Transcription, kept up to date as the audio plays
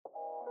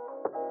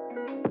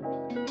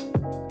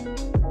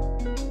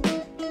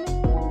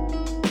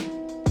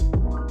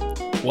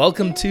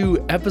Welcome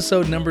to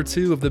episode number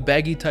 2 of the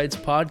Baggy Tights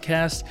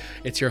podcast.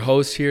 It's your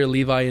host here,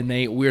 Levi and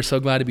Nate. We are so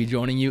glad to be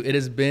joining you. It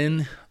has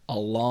been a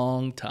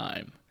long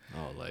time.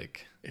 Oh,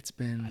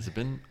 Has it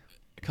been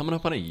coming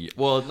up on a year?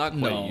 Well, not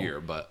quite a year,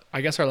 but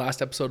I guess our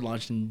last episode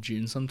launched in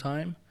June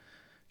sometime,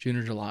 June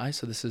or July.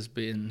 So this has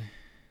been,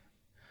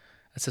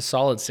 it's a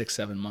solid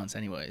 6-7 months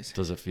anyways.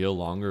 Does it feel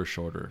longer or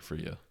shorter for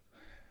you?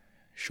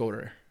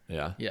 Shorter.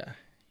 Yeah. Yeah.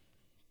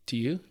 To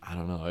you? I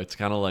don't know. It's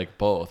kind of like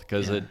both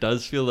because it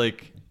does feel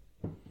like,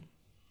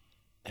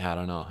 I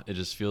don't know. It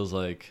just feels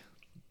like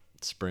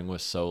spring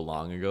was so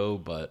long ago,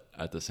 but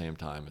at the same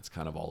time, it's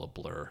kind of all a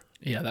blur.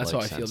 Yeah, that's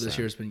like, how I feel. This then.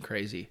 year's been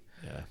crazy.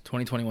 Yeah.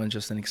 2021 is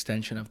just an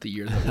extension of the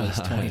year that was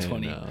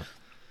 2020. I know.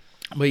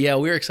 But yeah,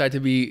 we're excited to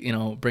be,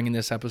 bringing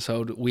this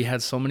episode. We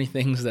had so many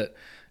things that,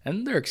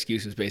 and they're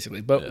excuses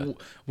basically, but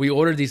we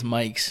ordered these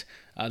mics.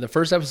 The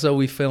first episode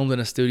we filmed in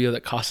a studio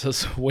that cost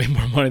us way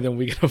more money than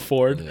we can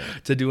afford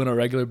to do on a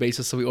regular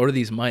basis. So we ordered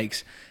these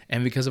mics,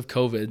 and because of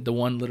COVID, the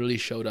one literally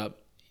showed up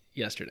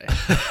yesterday.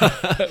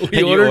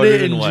 We ordered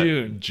it in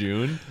June.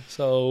 June?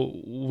 So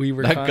we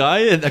were That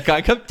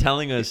guy kept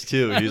telling us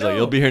too. He's like,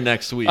 "You'll be here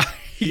next week."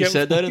 He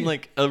said that in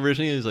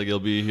originally he was like, "You'll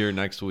be here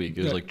next week."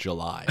 It was like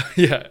July.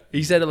 Yeah,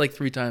 he said it like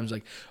 3 times.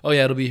 Like, "Oh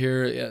yeah, it'll be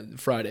here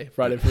Friday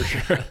for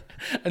sure."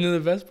 And then the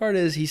best part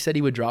is he said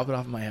he would drop it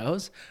off at my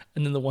house.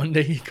 And then the one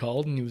day he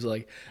called and he was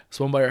like,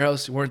 "Swung by your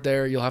house. You weren't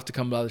there. You'll have to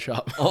come by the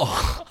shop."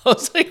 Oh, I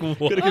was like, "What?"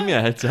 Could have given me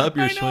a heads up.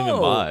 You're swinging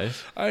by.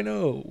 I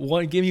know.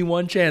 Give me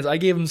one chance. I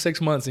gave him 6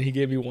 months and he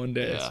gave me 1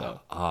 day. Yeah. So.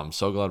 I'm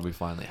so glad we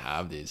finally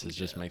have these. It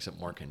just makes it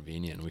more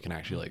convenient. We can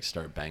actually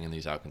start banging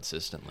these out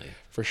consistently.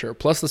 For sure.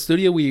 Plus the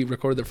studio we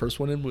recorded the first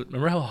one in.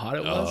 Remember how hot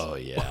it was? Oh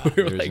yeah.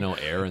 There's no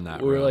air in that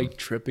room. We were like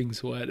dripping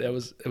sweat. It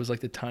was like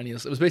the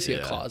tiniest. It was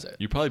basically a closet.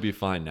 You'd probably be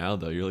fine now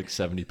though. You're like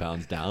 70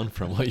 pounds down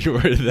from what you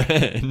were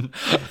then.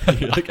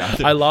 You're like,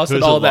 I lost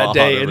it all that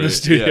day in the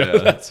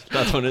studio. Yeah.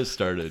 That's when it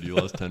started. You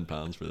lost 10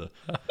 pounds for the.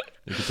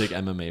 You could take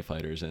MMA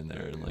fighters in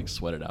there and like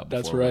sweat it out.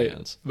 That's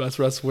right.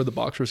 That's where the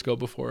boxers go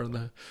before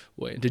the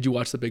weigh. Did you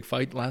watch the big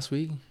fight last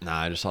week?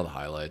 Nah, I just saw the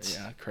highlights.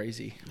 Yeah,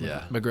 crazy.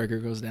 Yeah.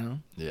 McGregor goes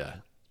down. Yeah.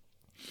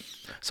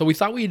 So we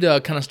thought we'd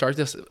kind of start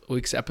this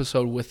week's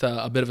episode with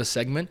a bit of a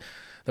segment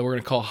that we're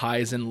going to call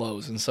highs and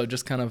lows. And so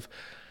just kind of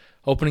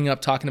opening up,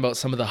 talking about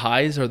some of the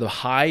highs, or the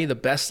high, the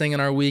best thing in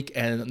our week,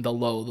 and the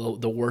low,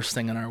 the worst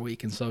thing in our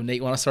week. And so Nate,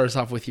 you want to start us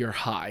off with your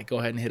high? Go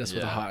ahead and hit us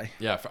with a high.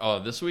 Yeah.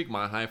 This week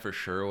my high for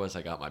sure was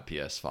I got my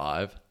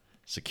PS5.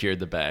 Secured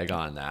the bag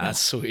on that. That's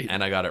sweet.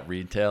 And I got it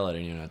retail. I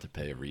didn't even have to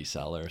pay a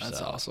reseller.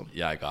 That's awesome.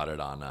 Yeah, I got it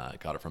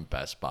got it from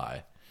Best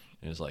Buy.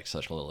 It was like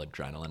such a little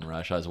adrenaline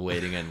rush. I was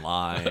waiting in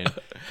line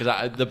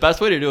because the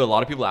best way to do it. A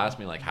lot of people ask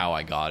me like how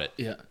I got it.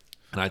 Yeah.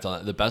 And I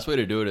thought the best way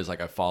to do it is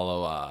like I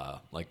follow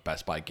like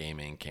Best Buy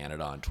Gaming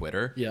Canada on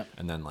Twitter. Yeah.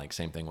 And then like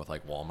same thing with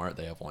like Walmart.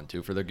 They have one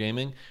too for their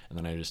gaming. And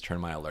then I just turn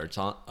my alerts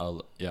on.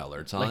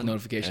 Alerts on. Like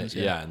notifications.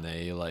 And, and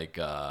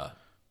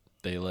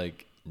they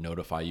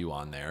notify you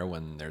on there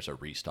when there's a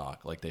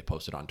restock. Like they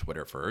post it on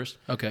Twitter first.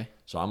 Okay.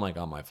 So I'm like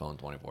on my phone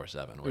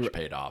 24/7, which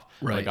paid off.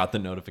 Right. I got the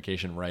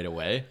notification right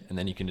away, and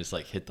then you can just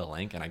like hit the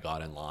link, and I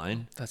got in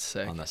line. That's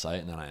sick. On the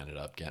site, and then I ended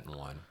up getting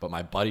one. But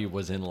my buddy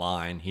was in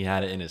line. He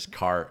had it in his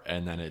cart,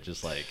 and then it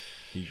just like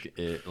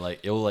it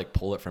will like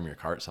pull it from your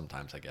cart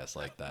sometimes. I guess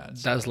like that.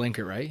 So. That was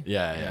Linker, right?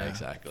 Yeah,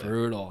 exactly.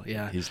 Brutal.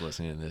 Yeah. He's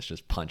listening to this,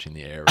 just punching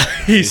the air right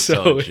now. He's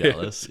so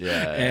jealous.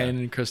 Yeah.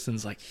 And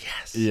Kristen's like,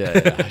 yes.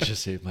 Yeah. I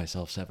just saved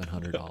myself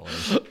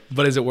 $700.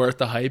 But is it worth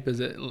the hype? Is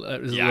it?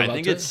 Yeah, I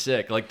think it's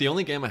sick. Like the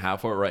only game I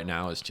have for it right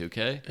now is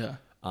 2K.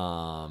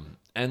 Yeah.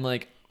 And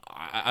like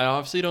I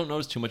obviously don't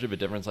notice too much of a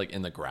difference like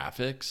in the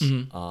graphics,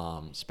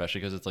 especially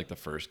because it's like the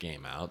first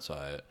game out.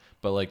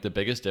 But like the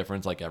biggest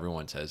difference, like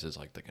everyone says, is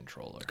like the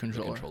controller. The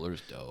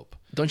controller's dope.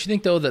 Don't you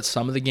think though that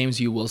some of the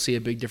games you will see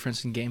a big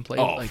difference in gameplay?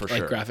 Oh, for sure.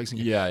 Like graphics.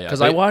 Yeah. Because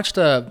I watched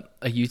a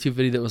YouTube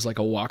video that was like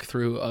a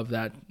walkthrough of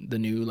the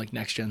new like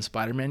next gen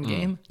Spider-Man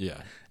game.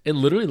 Yeah. It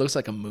literally looks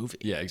like a movie.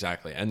 Yeah,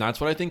 exactly. And that's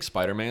what I think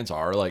Spider-Man's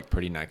are, like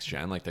pretty next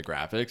gen, like the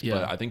graphics. Yeah.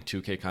 But I think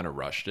 2K kind of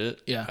rushed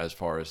it as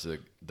far as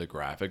the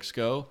graphics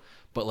go.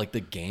 But like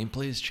the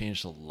gameplay's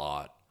changed a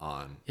lot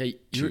on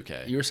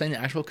 2K. You were saying the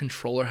actual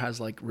controller has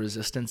like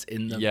resistance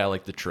in the... Yeah,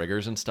 like the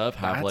triggers and stuff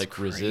have That's like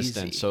crazy.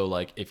 resistance. So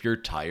like if you're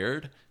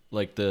tired,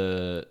 like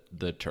the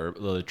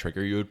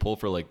trigger you would pull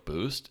for like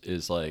boost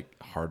is like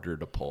harder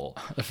to pull.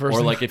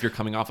 Or like if you're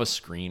coming off a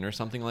screen or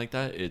something like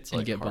that, it's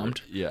like get harder.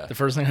 bumped. Yeah. The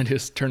first thing I do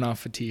is turn off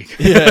fatigue.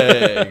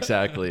 yeah,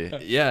 exactly.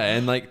 Yeah,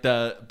 and like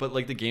but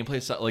like the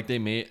gameplay stuff, like they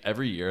made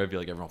every year. I feel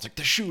like everyone's like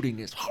the shooting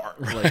is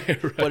hard,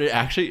 like, but it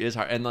actually is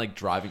hard. And like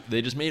driving,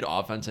 they just made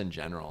offense in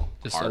general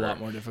just harder. a lot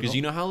more difficult. Because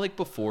you know how like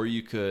before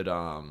you could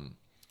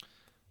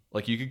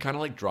like you could kind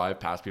of like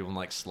drive past people and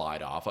like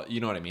slide off. You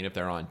know what I mean? If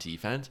they're on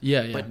defense.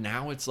 Yeah. But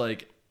now it's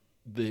like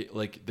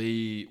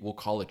they will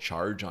call a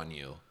charge on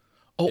you.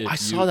 Oh, I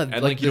saw that.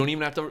 And like you don't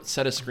even have to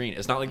set a screen.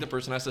 It's not like the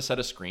person has to set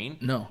a screen.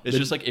 No. It's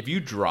just like if you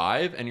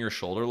drive and your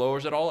shoulder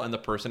lowers at all and the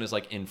person is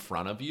like in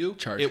front of you,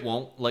 charge. It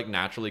won't like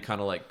naturally kind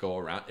of like go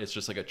around. It's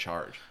just like a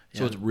charge.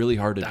 So it's really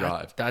hard to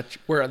drive.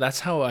 That's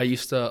how I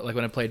used to, like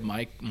when I played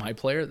my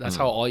player, that's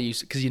how all I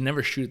used to, because you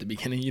never shoot at the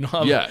beginning. You know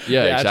how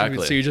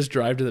exactly. So you just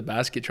drive to the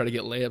basket, try to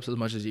get layups as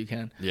much as you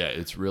can. Yeah,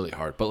 it's really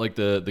hard. But like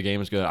the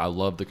game is good. I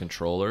love the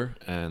controller,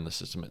 and the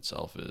system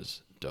itself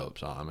is dope.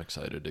 So I'm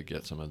excited to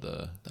get some of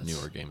the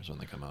newer games when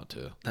they come out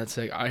too. That's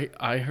sick.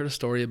 I heard a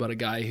story about a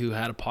guy who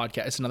had a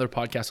podcast. It's another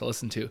podcast I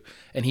listened to,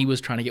 and he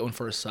was trying to get one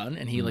for his son,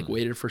 and he like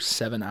waited for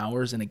 7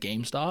 hours in a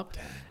GameStop.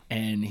 Dang.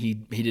 And he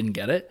didn't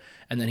get it.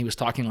 And then he was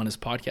talking on his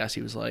podcast.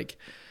 He's like,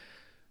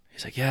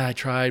 yeah, I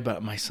tried,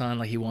 but my son,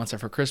 like, he wants it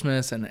for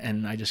Christmas,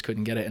 and I just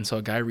couldn't get it. And so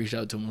a guy reached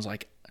out to him and was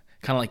like,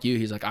 kind of like you.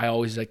 He's like, I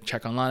always like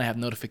check online. I have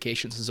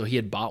notifications. And so he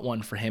had bought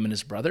one for him and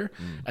his brother.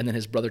 And then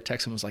his brother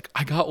texted him and was like,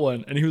 I got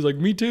one. And he was like,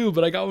 me too,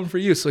 but I got one for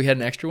you. So he had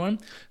an extra one.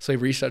 So he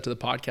reached out to the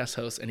podcast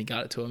host and he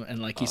got it to him.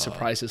 And like he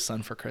surprised his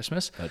son for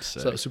Christmas. That's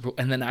sick. So super.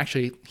 And then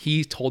actually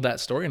he told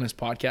that story in his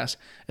podcast,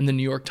 and the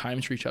New York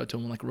Times reached out to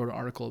him and like wrote an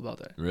article about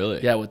that.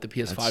 Really? Yeah, with the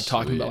PS5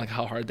 talking about like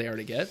how hard they are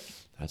to get.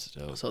 That's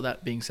dope. So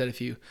that being said, if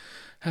you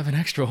have an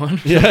extra one,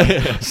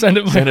 send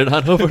it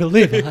on over to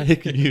Levi. You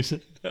can use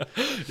it.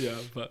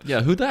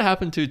 Who'd that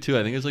happen to too?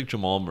 I think it's like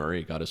Jamal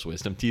Murray got his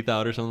wisdom teeth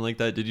out or something like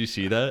that. Did you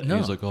see that? No. He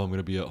was like, "Oh, I'm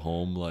gonna be at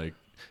home. Like,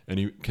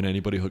 can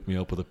anybody hook me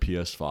up with a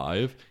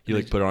PS5?" He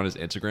like put it on his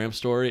Instagram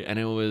story, and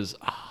it was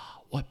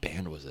what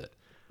band was it?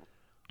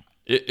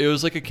 It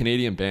was like a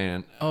Canadian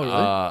band. Oh, really?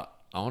 I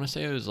want to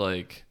say it was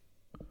like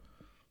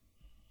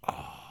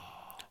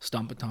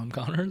Stomp Tom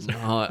Connors.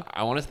 No,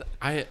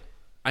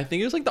 I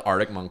think it was like the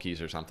Arctic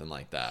Monkeys or something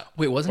like that.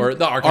 Wait, wasn't or it?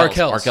 the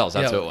Arkells? Arkells.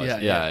 That's what it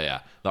was. Yeah.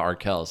 The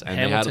Arkells, and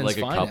Hamilton's they had like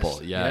a finest.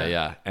 couple.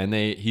 Yeah. And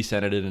he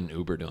sent it in an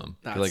Uber to him.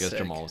 That's like as sick.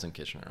 Jamal was in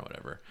Kitchener or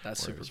whatever.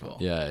 That's super cool.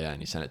 Yeah,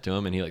 and he sent it to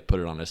him, and he like put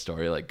it on his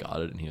story, like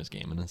got it, and he was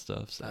gaming and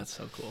stuff. So. That's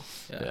so cool.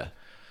 Yeah.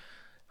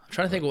 I'm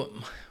trying to think what,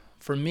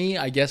 for me,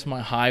 I guess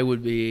my high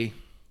would be.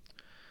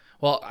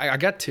 Well, I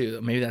got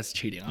two. Maybe that's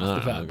cheating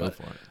off the bat. Go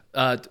for it.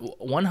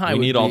 One high. We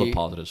would need be, all the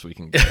positives we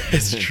can get.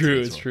 It's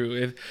true. It's true.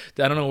 If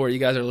I don't know where you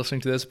guys are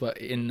listening to this, but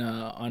in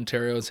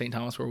Ontario and St.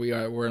 Thomas, where we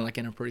are, we're like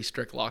in a pretty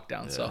strict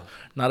lockdown, so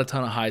not a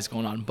ton of highs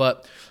going on.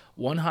 But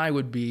one high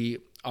would be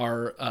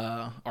our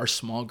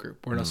small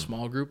group. We're in a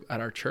small group at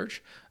our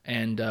church,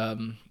 and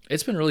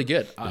it's been really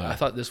good. I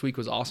thought this week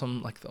was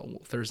awesome. Like the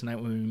Thursday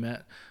night when we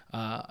met,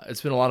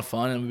 it's been a lot of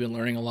fun, and we've been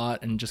learning a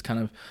lot and just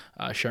kind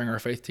of sharing our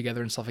faith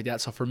together and stuff like that.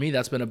 So for me,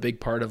 that's been a big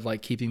part of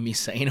like keeping me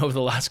sane over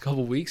the last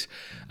couple of weeks.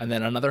 And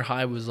then another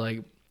high was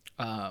like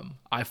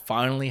I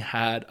finally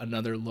had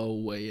another low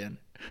weigh-in.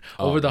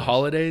 Over the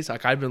holidays,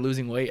 like I've been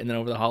losing weight, and then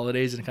over the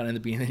holidays and kind of in the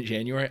beginning of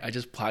January, I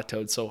just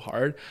plateaued so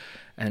hard,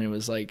 and it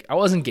was like I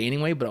wasn't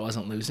gaining weight, but I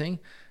wasn't losing,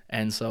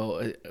 and so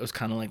it was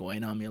kind of like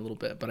weighing on me a little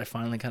bit. But I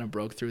finally kind of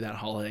broke through that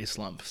holiday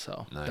slump,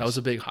 so that was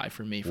a big high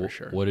for me for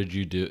sure. What did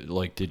you do?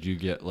 Like, did you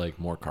get like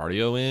more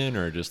cardio in,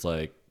 or just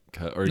like?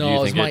 Or do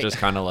No, you think it just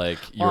kind of like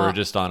you were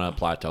just on a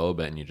plateau,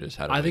 but and you just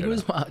had to I think it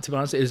was, to be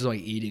honest, it was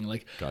like eating,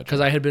 like because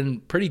Gotcha. I had been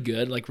pretty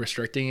good like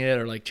restricting it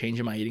or like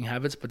changing my eating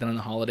habits, but then on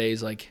the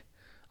holidays, like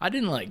I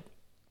didn't like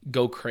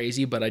go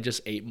crazy, but I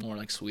just ate more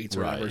like sweets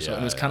or whatever. So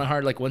it was kind of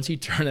hard. Like once you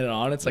turn it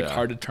on, it's like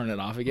hard to turn it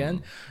off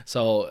again.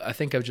 So I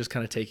think I was just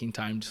kind of taking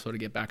time to sort of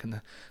get back in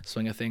the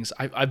swing of things.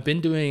 I've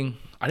been doing,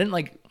 I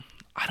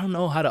don't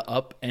know how to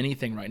up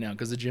anything right now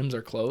because the gyms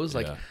are closed.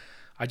 Like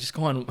I just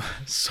go on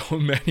so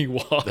many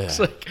walks,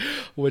 like,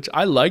 which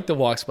I like the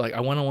walks, but like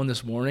I went on one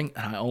this morning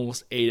and I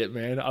almost ate it,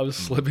 man. I was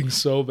slipping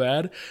so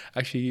bad.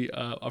 Actually,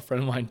 a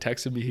friend of mine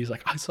texted me. He's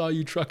like, I saw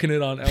you trucking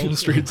it on Elm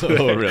Street today.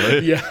 Oh,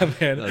 really? Yeah,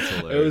 man. That's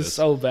hilarious. It was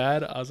so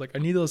bad. I was like, I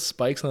need those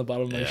spikes on the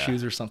bottom of my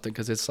shoes or something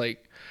because it's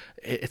like,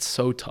 it's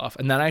so tough.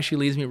 And that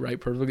actually leads me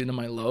right perfectly into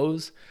my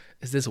lows.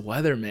 Is this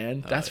weather,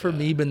 man? That's for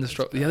me been the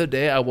struggle. The other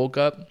day I woke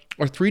up,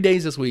 or 3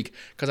 days this week,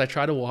 because I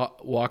try to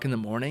walk in the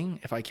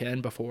morning if I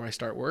can before I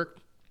start work.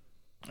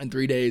 In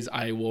 3 days,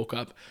 I woke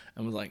up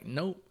and was like,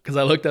 nope. Because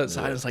I looked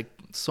outside, it was like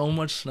so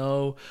much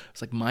snow.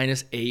 It's like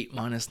 -8,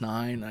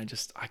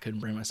 -9. I couldn't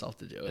bring myself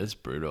to do it. It's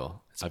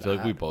brutal. I feel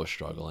like we both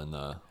struggle in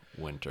the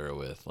winter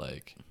with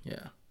like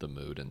the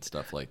mood and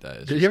stuff like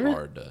that. It's just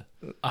hard to.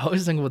 I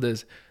always think about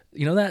this.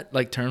 You know that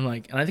like term,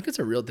 like, and I think it's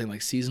a real thing,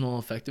 like seasonal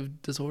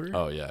affective disorder.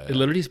 Oh yeah. It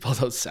literally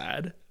spells out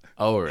sad.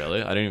 Oh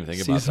really? I didn't even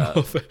think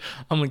about that.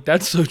 I'm like,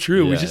 that's so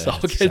true. Yeah, we just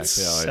all get exactly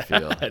sad.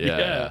 how I feel.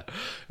 Yeah.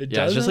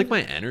 It's just like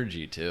my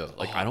energy too.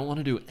 Like I don't want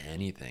to do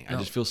anything. I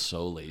just feel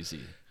so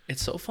lazy.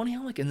 It's so funny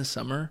how like in the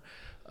summer,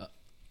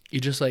 you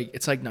just like,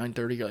 it's like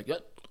 9:30. You're like, yeah,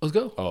 let's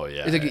go. Oh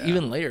yeah. It's like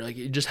even later. Like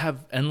you just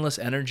have endless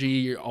energy.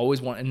 You're always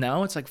and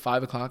now it's like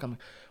 5 o'clock. I'm like,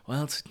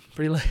 well, it's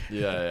pretty late.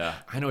 Yeah.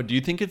 I know. Do you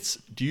think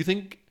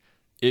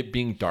it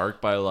being dark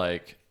by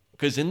like?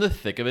 Because in the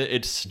thick of it,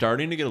 it's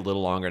starting to get a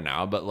little longer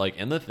now, but like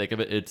in the thick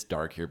of it, it's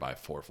dark here by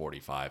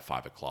 4:45,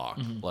 5 o'clock.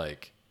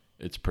 Like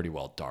it's pretty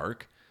well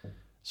dark.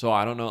 So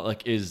I don't know,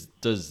 like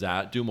does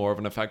that do more of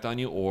an effect on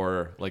you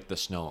or like the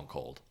snow and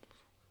cold?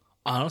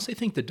 I honestly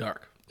think the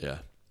dark. Yeah.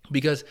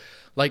 Because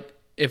like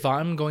if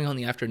I'm going on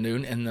the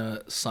afternoon and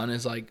the sun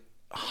is like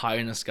high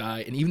in the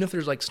sky, and even if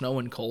there's like snow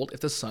and cold, if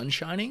the sun's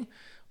shining,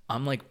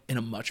 I'm like in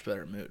a much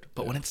better mood.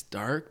 But when it's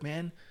dark,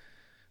 man,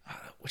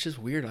 which is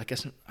weird. I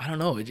guess, I don't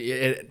know.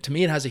 To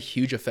me, it has a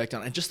huge effect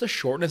on it. And just the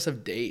shortness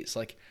of days.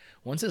 Like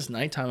once it's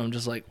nighttime, I'm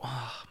just like,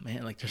 oh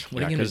man, like just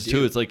what are you gonna do? Because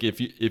too, it's like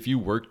if you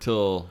work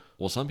till,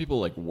 well, some people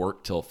like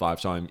work till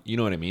 5. So you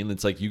know what I mean?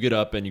 It's like you get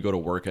up and you go to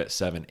work at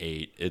 7,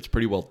 8. It's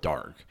pretty well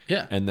dark.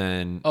 Yeah. And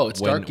then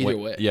it's dark either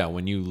way. Yeah,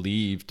 when you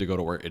leave to go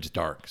to work, it's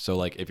dark. So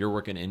like if you're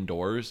working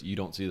indoors, you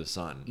don't see the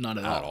sun. Not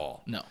at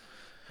all. No.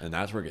 And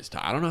that's where it gets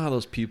tough. I don't know how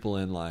those people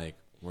in like,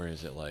 where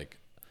is it, like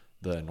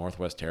the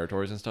Northwest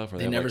Territories and stuff, where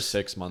they have like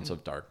 6 months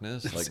of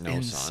darkness, like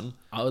no sun.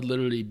 I would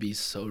literally be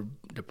so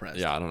depressed.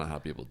 Yeah, I don't know how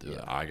people do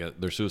it. I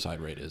get their suicide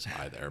rate is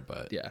high there,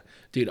 but yeah,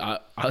 dude, I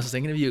was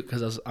thinking of you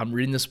because I'm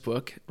reading this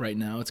book right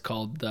now. It's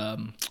called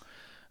The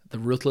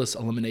Ruthless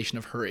Elimination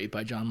of Hurry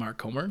by John Mark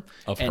Comer.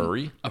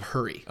 Hurry? Of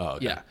Hurry. Oh,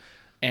 okay. Yeah,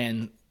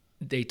 and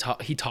he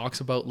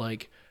talks about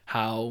like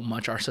how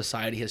much our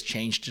society has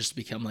changed, just to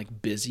become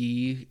like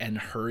busy and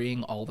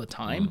hurrying all the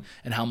time,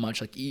 and how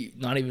much like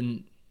not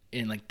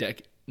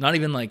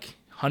even like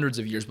hundreds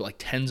of years, but like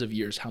tens of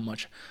years, how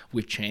much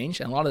we've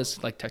changed. And a lot of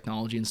this like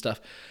technology and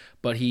stuff.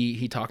 But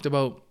he talked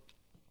about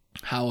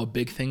how a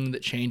big thing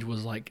that changed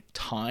was like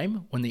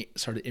time, when they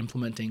started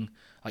implementing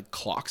like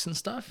clocks and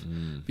stuff,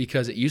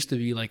 because it used to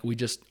be like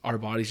our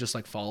bodies just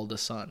like followed the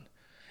sun.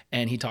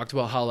 And he talked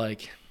about how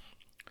like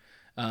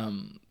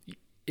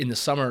in the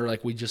summer,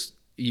 like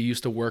you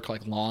used to work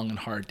like long and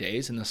hard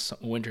days. In the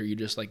winter, you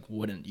just like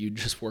wouldn't. You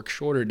just work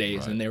shorter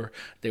days, and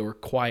they were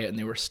quiet and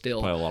they were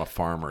still. Probably a lot of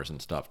farmers and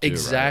stuff too.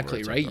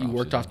 Exactly, right? You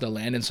worked off the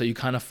land, and so you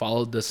kind of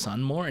followed the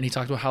sun more. And he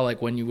talked about how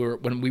like when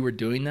we were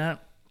doing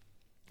that,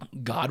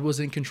 God was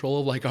in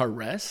control of like our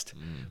rest,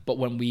 but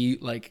when we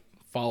like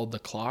followed the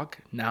clock,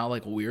 now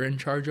like we're in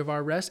charge of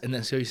our rest. And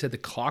then so he said the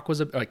clock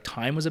was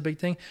time was a big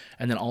thing,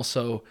 and then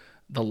also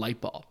the light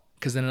bulb,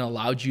 because then it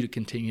allowed you to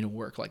continue to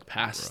work like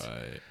past.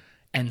 Right.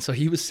 And so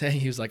he was saying,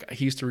 he was like,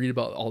 he used to read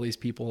about all these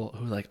people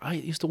who were like, I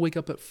used to wake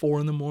up at 4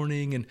 a.m.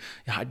 and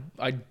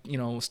I'd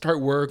start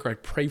work, or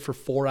I'd pray for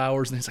 4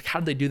 hours. And he's like, how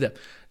did they do that?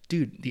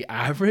 Dude, the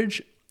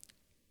average,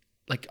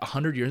 like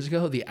 100 years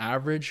ago, the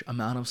average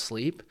amount of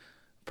sleep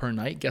per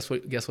night, guess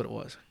what it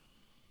was?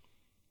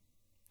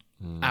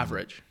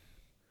 Average.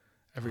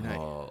 Every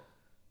night.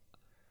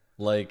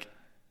 Like,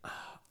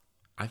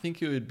 I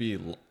think it would be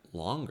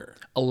longer.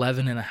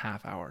 11 and a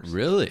half hours.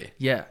 Really?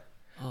 Yeah.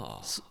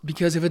 Oh,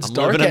 because if it's I'm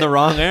dark living in the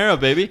wrong era,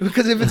 baby.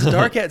 Because if it's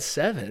dark at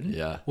 7,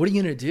 yeah, what are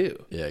you gonna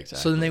do? Yeah,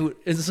 exactly. So then they would.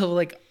 And so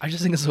like, I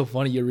just think it's so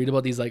funny. You read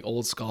about these like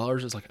old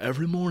scholars. It's like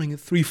every morning at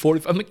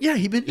 3:45. I'm like, yeah,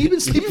 he's been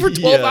sleeping for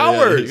 12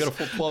 hours. Yeah, you got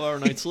a full 12-hour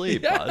night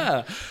sleep. Yeah,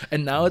 bud.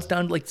 And now it's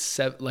down to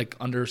like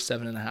under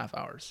 7.5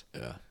 hours.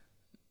 Yeah.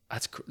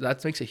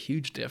 That makes a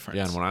huge difference.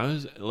 Yeah, and when I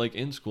was like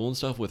in school and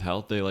stuff with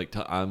health, they like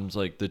I'm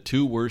like the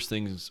two worst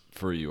things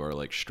for you are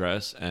like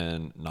stress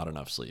and not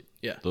enough sleep.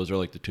 Yeah, those are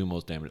like the two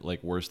most damaging,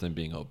 like worse than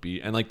being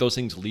obese, and like those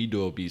things lead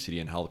to obesity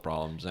and health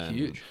problems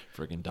and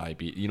freaking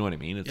diabetes. You know what I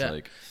mean? It's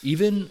like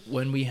even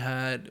when we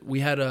had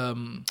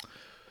one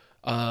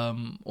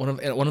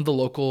of the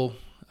local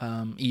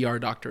ER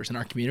doctors in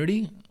our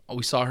community.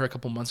 We saw her a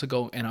couple months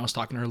ago, and I was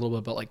talking to her a little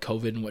bit about like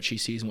COVID and what she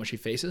sees and what she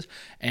faces.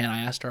 And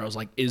I asked her, I was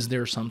like, is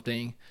there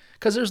something,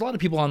 because there's a lot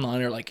of people online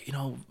that are like,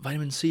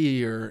 vitamin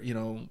C, or,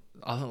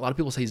 a lot of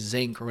people say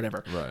zinc or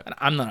whatever. Right. And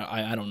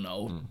I don't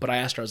know. But I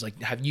asked her, I was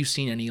like, have you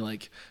seen any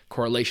like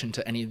correlation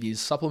to any of these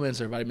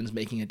supplements or vitamins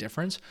making a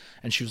difference?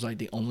 And she was like,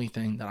 the only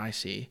thing that I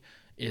see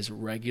is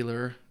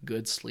regular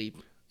good sleep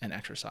and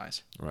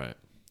exercise. Right.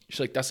 She's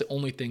like, that's the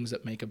only things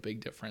that make a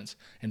big difference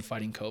in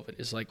fighting COVID,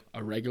 is like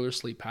a regular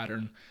sleep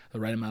pattern,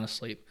 the right amount of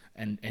sleep,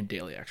 and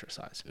daily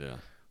exercise. Yeah.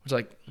 Which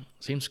like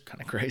seems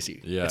kind of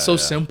crazy. Yeah. It's so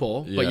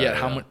simple, but yet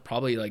how much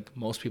probably like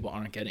most people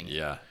aren't getting it.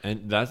 Yeah.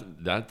 And that's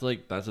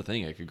the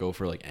thing. It could go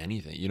for like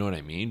anything. You know what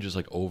I mean? Just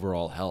like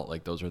overall health.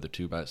 Like those are the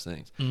two best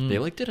things. They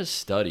like did a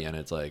study, and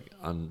it's like,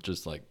 I'm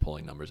just like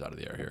pulling numbers out of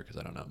the air here because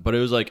I don't know. But it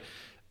was like,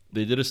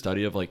 they did a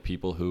study of like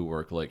people who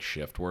work like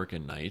shift work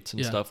and nights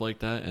and stuff like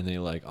that, and they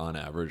like on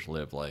average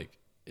live like,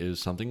 it was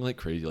something like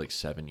crazy, like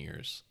 7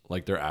 years.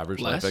 Like their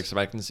average life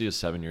expectancy is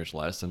 7 years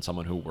less than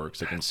someone who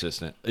works a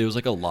consistent. It was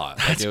like a lot.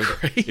 That's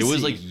crazy. It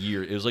was like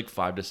It was like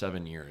 5 to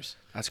 7 years.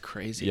 That's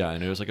crazy. Yeah,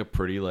 and it was like a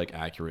pretty like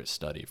accurate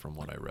study from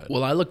what I read.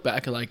 Well, I look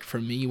back at like, for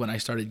me, when I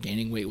started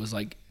gaining weight was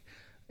like,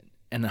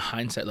 in the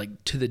hindsight,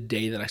 like to the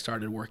day that I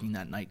started working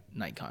that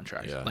night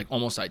contract, like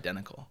almost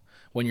identical.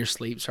 When your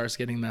sleep starts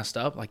getting messed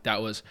up, like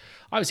that was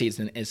obviously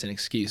it's an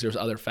excuse. There's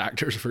other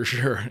factors for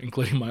sure,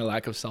 including my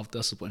lack of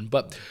self-discipline,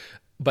 but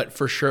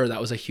for sure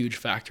that was a huge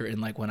factor in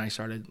like when I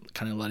started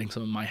kind of letting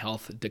some of my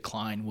health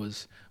decline,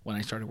 was when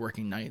I started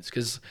working nights.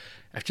 Because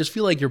I just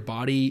feel like your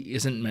body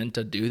isn't meant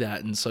to do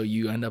that. And so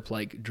you end up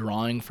like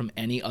drawing from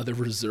any other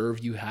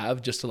reserve you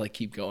have just to like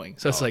keep going.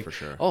 So it's like, for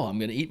sure. oh, I'm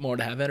going to eat more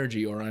to have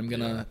energy, or I'm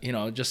going to,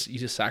 you just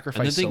sacrifice so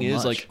much. And the thing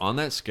is, like on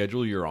that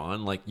schedule you're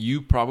on, like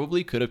you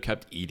probably could have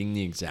kept eating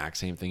the exact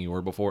same thing you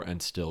were before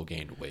and still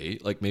gained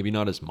weight. Like maybe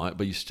not as much,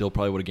 but you still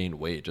probably would have gained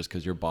weight just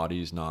because your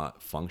body's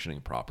not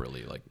functioning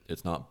properly. Like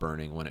it's not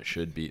burning when it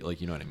should be.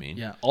 Like, you know what I mean?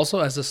 Yeah. Also,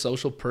 as a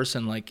social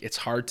person, like it's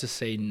hard to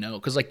say no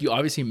because like you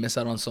obviously miss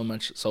out on so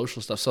much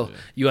social stuff. So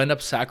you end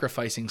up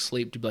sacrificing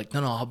sleep to be like,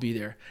 no, I'll be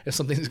there. If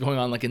something's going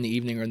on like in the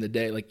evening or in the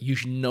day, like you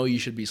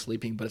should be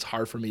sleeping, but it's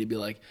hard for me to be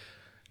like,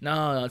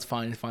 no, it's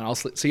fine. I'll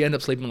sleep. So you end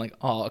up sleeping like,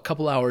 a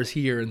couple hours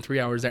here and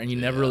 3 hours there. And you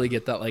never really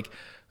get that like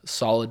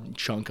solid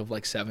chunk of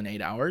like 7-8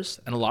 hours.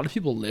 And a lot of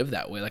people live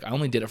that way. Like I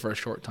only did it for a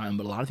short time,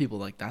 but a lot of people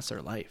like that's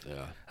their life.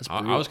 Yeah.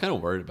 I was kind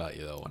of worried about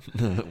you though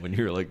when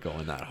you were like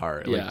going that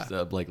hard,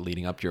 like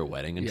leading up to your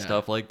wedding and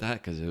stuff like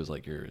that. Cause it was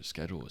like your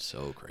schedule was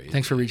so crazy.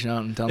 Thanks for reaching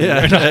out and telling me.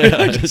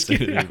 It's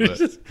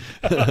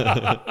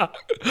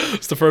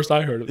the first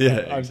I heard of it.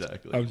 Yeah,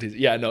 exactly. I'm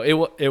teasing. Yeah, no,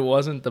 it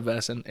wasn't the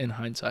best in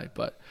hindsight,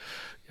 but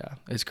yeah,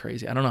 it's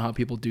crazy. I don't know how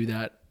people do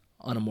that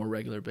on a more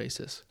regular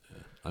basis.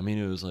 I mean,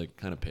 it was like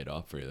kind of paid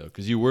off for you though,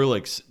 because you were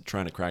like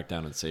trying to crack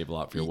down and save a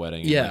lot for your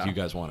wedding. And, like, you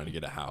guys wanted to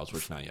get a house,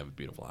 which now you have a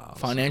beautiful house.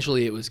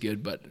 Financially, it was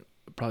good, but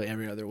probably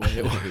every other way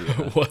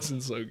it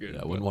wasn't so good.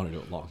 Yeah, I wouldn't want to do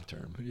it long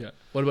term. Yeah.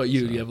 What about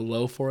you? Do you have a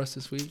low for us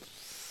this week?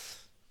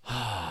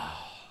 I'm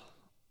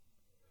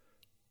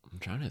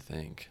trying to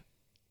think.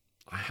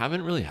 I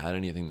haven't really had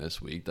anything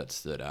this week that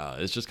stood out.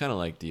 It's just kind of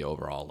like the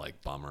overall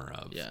like bummer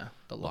of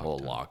the whole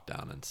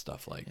lockdown and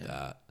stuff like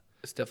that.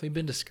 It's definitely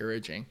been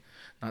discouraging.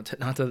 Not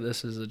that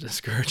this is a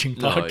discouraging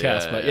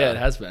podcast, but it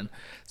has been.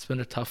 It's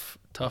been a tough.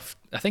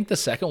 I think the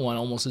second one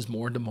almost is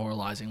more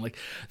demoralizing. Like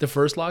the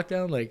first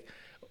lockdown, like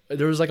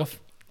there was like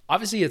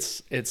obviously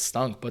it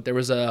stunk, but there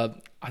was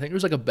I think there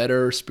was like a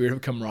better spirit of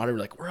camaraderie.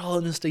 Like we're all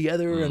in this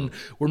together and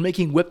we're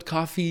making whipped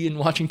coffee and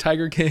watching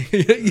Tiger King.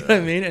 You know what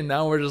I mean? And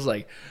now we're just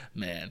like,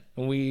 man,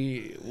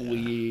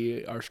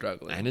 we are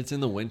struggling. And it's in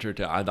the winter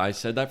too. I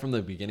said that from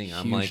the beginning.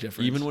 I'm like,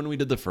 difference. Even when we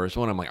did the first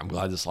one, I'm like, I'm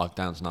glad this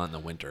lockdown's not in the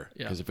winter.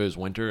 Because if it was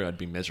winter, I'd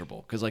be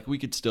miserable. Because like we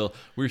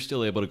were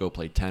still able to go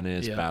play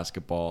tennis,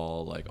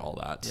 basketball, like all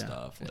that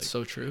stuff. Like, it's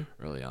so true.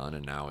 Early on,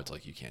 and now it's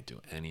like you can't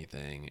do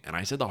anything. And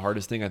I said the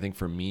hardest thing I think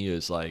for me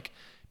is like,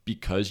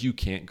 because you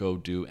can't go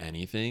do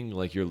anything,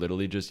 like you're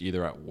literally just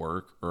either at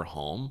work or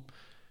home.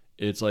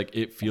 It's like,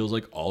 it feels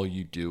like all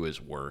you do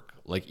is work,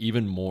 like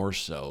even more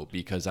so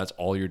because that's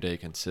all your day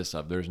consists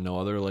of. There's no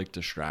other like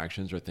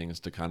distractions or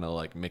things to kind of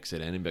like mix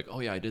it in and be like,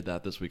 oh yeah, I did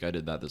that this week.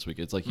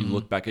 It's like you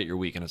look back at your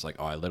week and it's like,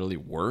 oh, I literally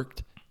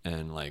worked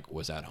and like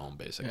was at home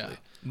basically. Yeah.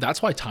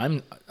 That's why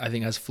time I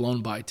think has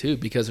flown by too,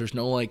 because there's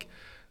no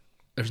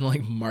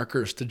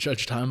markers to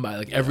judge time by.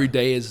 Like every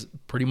day is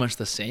pretty much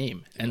the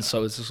same. And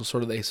so it's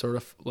just they sort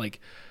of like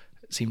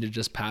seem to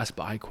just pass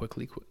by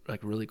quickly,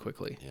 like really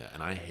quickly. Yeah.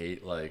 And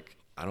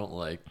I don't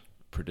like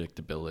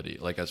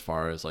predictability, like as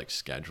far as like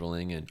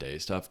scheduling and day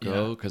stuff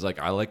go. Cause like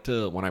I like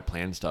to, when I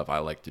plan stuff, I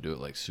like to do it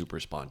like super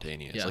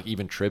spontaneous, like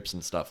even trips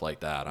and stuff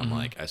like that. I'm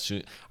like,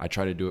 I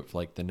try to do it for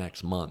like the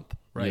next month.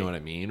 Right. You know what I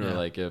mean? Or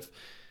like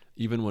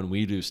even when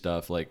we do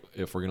stuff, like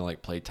if we're gonna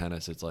like play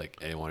tennis, it's like,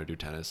 hey, I want to do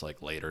tennis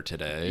like later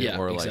today,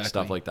 or like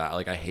stuff like that.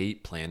 Like I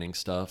hate planning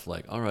stuff.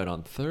 Like, all right,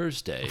 on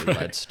Thursday,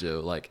 let's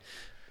do like,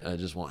 it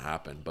just won't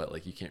happen. But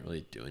like, you can't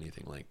really do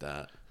anything like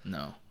that.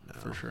 No,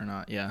 for sure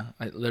not. Yeah,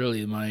 I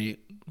literally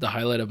the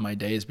highlight of my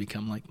day has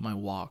become like my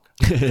walk.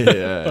 Or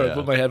I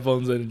put my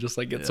headphones in and just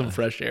like get some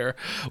fresh air,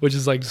 which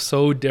is like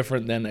so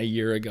different than a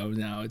year ago.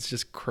 Now it's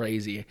just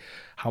crazy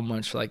how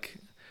much like.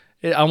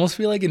 I almost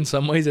feel like in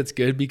some ways it's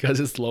good because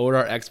it's lowered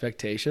our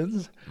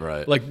expectations.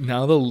 Right. Like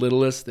now the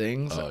littlest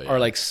things are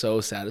like so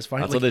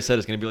satisfying. That's like, what they said.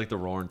 It's going to be like the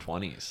roaring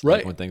 20s. Right.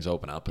 Like when things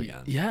open up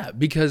again. Yeah.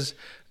 Because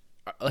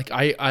like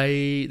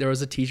there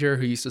was a teacher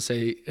who used to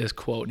say his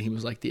quote, and he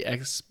was like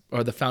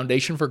the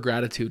foundation for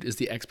gratitude is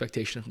the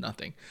expectation of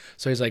nothing.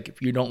 So he's like,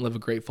 if you don't live a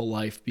grateful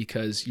life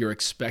because you're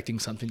expecting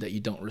something that you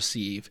don't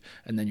receive,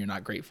 and then you're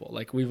not grateful.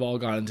 Like we've all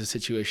gone into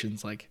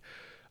situations like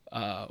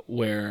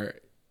where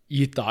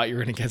you thought you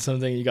were going to get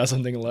something, you got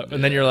something left,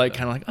 and then you're like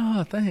kind of like,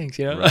 oh, thanks,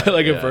 you know,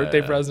 like a birthday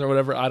present or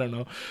whatever. I don't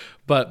know.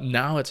 But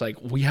now it's like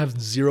we have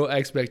zero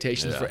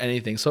expectations for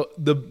anything. So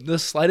the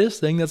slightest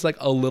thing that's like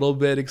a little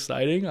bit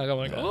exciting, like I'm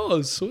like,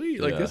 oh,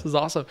 sweet, like this is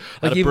awesome.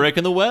 Like a break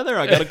in the weather.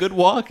 I got a good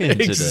walk in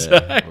today.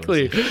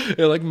 Exactly. It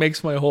like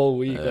makes my whole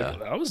week. Like,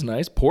 that was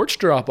nice. Porch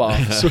drop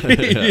off, sweet.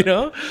 You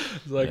know,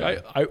 it's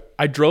like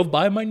I drove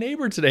by my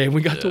neighbor today and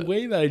we got to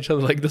wave at each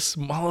other. Like the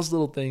smallest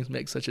little things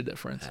make such a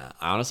difference. Yeah.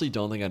 I honestly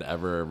don't think I'd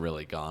ever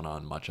really gone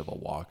on much of a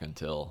walk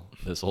until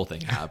this whole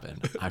thing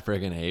happened. I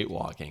friggin' hate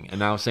walking. And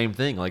now same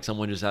thing. Like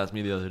someone just asked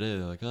me the other day,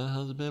 they're like, oh,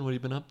 how's it been? What have you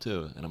been up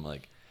to? And I'm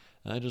like,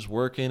 I just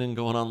working and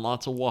going on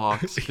lots of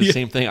walks.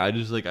 Same thing. I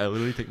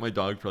literally take my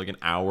dog for like an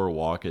hour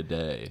walk a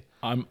day.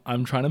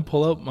 I'm trying to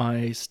pull up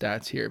my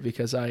stats here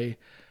because I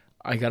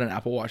I got an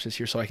Apple Watch this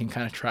year, so I can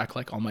kind of track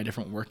like all my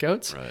different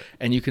workouts, Right.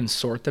 and you can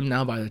sort them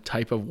now by the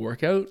type of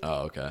workout.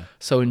 Oh, okay.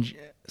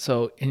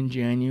 So in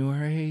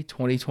January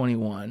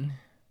 2021,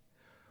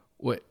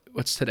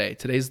 what's today?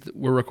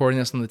 We're recording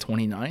this on the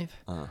 29th.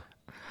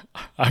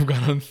 I've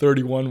gone on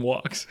 31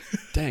 walks.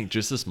 Dang,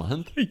 just this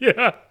month?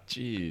 Yeah.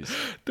 Jeez.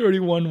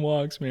 31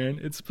 walks, man.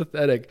 It's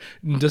pathetic.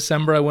 In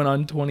December, I went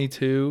on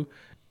 22.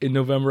 In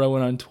November, I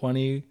went on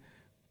 20.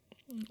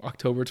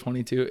 October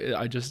 22.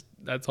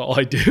 That's all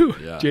I do.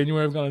 Yeah.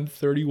 January, I've gone on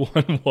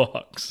 31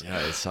 walks. Yeah,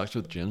 it sucks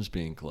with gyms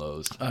being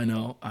closed. I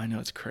know.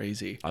 It's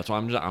crazy. That's why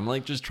I'm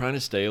like just trying to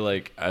stay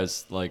like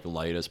as like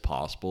light as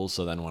possible.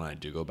 So then when I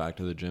do go back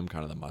to the gym,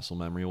 kind of the muscle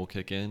memory will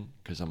kick in,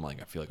 because I'm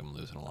like, I feel like I'm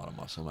losing a lot of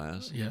muscle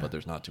mass. Yeah. But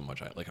there's not too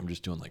much. I'm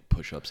just doing like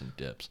push-ups and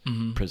dips,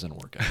 prison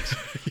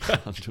workouts. Yeah.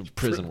 I'm doing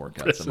prison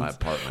workouts in my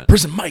apartment.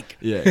 Prison Mike.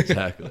 Yeah,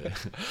 exactly.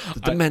 The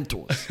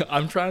Dementors.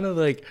 I'm trying to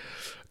like,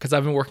 because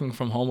I've been working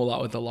from home a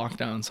lot with the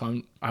lockdown.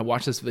 So I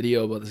watched this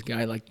video about this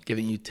guy like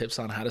giving you tips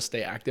on how to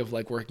stay active,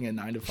 like working a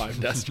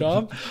 9-to-5 desk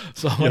job.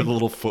 So You have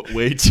little foot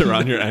weights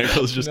around your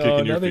ankles, just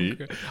kicking your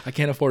feet. I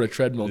can't afford a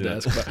treadmill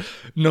desk, but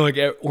no, like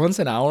once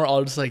an hour,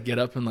 I'll just like get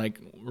up and like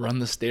run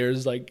the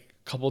stairs like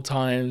a couple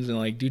times and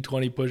like do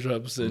 20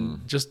 push-ups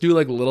and just do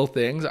like little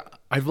things.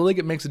 I feel like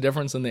it makes a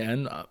difference in the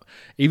end,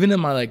 even in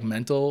my like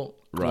mental,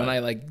 when I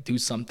like do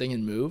something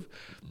and move.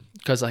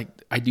 Because like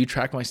I do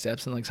track my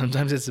steps, and like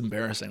sometimes it's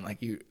embarrassing.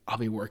 Like I'll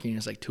be working,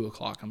 it's like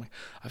 2:00. I'm like,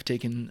 I've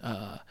taken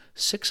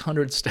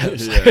 600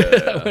 steps.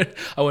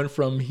 I went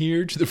from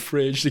here to the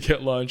fridge to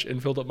get lunch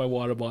and filled up my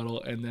water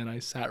bottle, and then I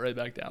sat right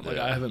back down. Like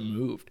I haven't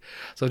moved.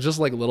 So just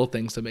like little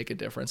things to make a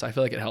difference. I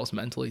feel like it helps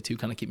mentally too,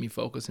 kind of keep me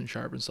focused and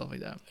sharp and stuff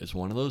like that. It's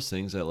one of those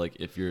things that like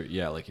if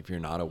you're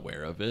not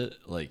aware of it,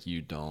 like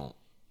you don't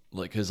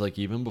like, because like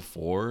even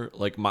before,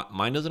 like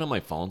mine doesn't have my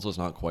phone, so it's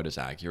not quite as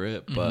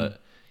accurate,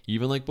 but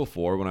even like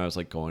before, when I was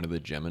like going to the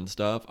gym and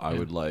stuff, I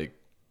would like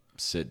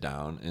sit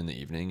down in the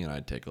evening and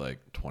I'd take like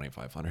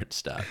 2,500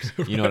 steps.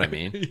 You know what I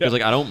mean? Because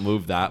like I don't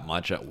move that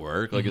much at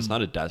work. Like it's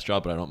not a desk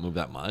job, but I don't move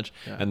that much.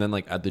 And then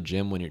like at the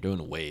gym, when you're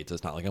doing weights,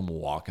 it's not like I'm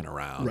walking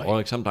around. Or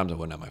like sometimes I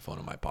wouldn't have my phone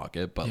in my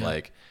pocket, but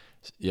like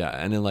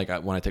and then like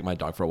when I take my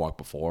dog for a walk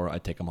before, I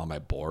take him on my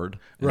board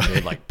and they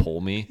would like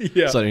pull me,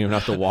 so I don't even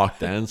have to walk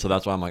then. So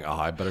that's why I'm like, oh,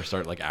 I better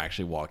start like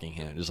actually walking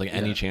him, just like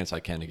any chance I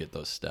can to get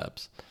those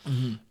steps.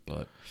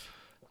 But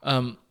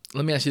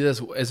let me ask you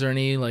this. Is there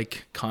any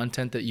like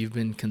content that you've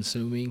been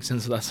consuming,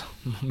 since that's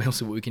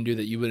mostly what we can do,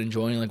 that you've been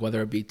enjoying, like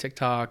whether it be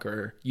TikTok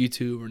or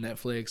YouTube or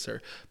Netflix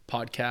or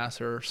podcasts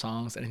or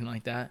songs, anything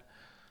like that?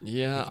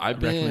 Yeah, I've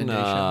been,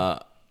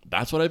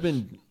 that's what I've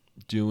been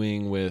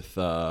doing with,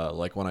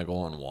 like when I go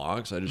on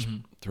walks, I just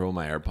throw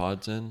my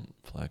AirPods in,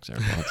 flex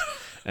AirPods,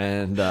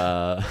 and,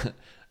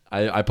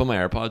 I put my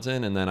AirPods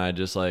in, and then I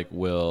just like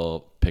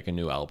will pick a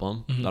new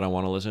album that I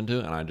want to listen to,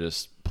 and I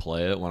just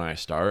play it when I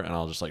start, and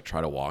I'll just like try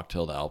to walk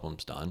till the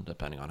album's done,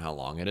 depending on how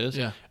long it is.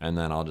 Yeah. And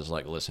then I'll just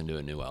like listen to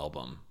a new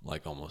album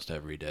like almost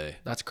every day.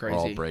 That's crazy.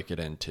 Or I'll break it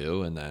in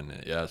two, and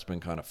then it's been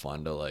kind of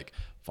fun to like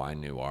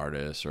find new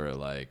artists, or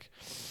like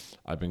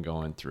I've been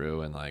going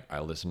through and like I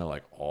listen to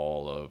like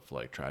all of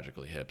like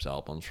Tragically Hip's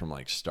albums from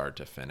like start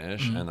to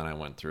finish, and then I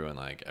went through and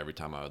like every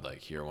time I would like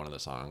hear one of the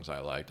songs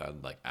I liked,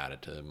 I'd like add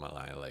it to my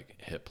like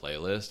Hip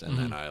playlist, and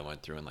then I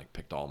went through and like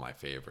picked all my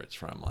favorites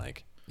from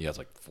like, he has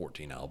like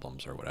 14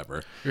 albums or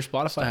whatever. Your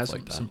Spotify has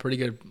like some pretty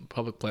good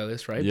public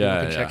playlists, right?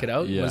 Yeah, you can check it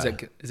out. Yeah. Is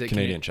it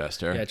Canadian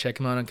Chester? Yeah, check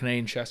him out on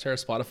Canadian Chester,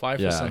 Spotify.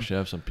 For I actually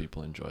have some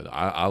people enjoy that.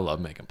 I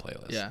love making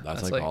playlists. Yeah,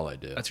 that's like all I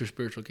do. That's your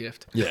spiritual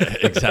gift. Yeah,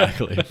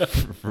 exactly.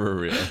 for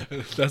real.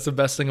 That's the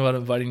best thing about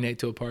inviting Nate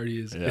to a party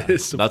is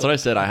that's what I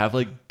said. I have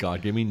like,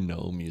 God gave me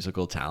no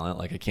musical talent.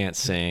 Like I can't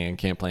sing,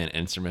 can't play an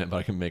instrument, but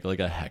I can make like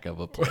a heck of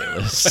a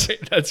playlist.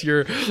 Right. That's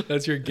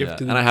your gift.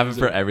 To and I have it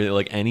for everything.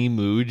 Like any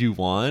mood you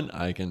want,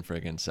 I can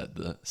friggin' set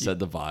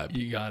the vibe.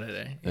 You got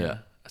it, eh? Yeah.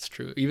 That's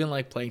true. Even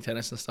like playing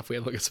tennis and stuff, we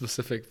have like a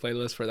specific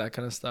playlist for that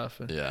kind of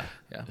stuff. And yeah,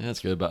 it's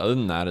good. But other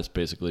than that, it's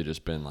basically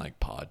just been like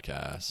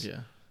podcasts.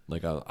 Yeah.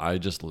 Like I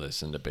just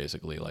listen to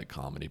basically like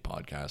comedy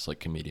podcasts, like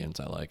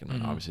comedians I like, and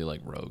then obviously like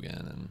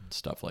Rogan and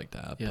stuff like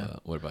that. Yeah.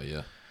 But what about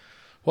you?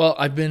 Well,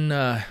 I've been,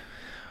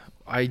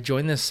 I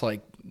joined this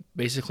like,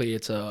 basically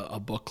it's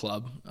a book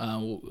club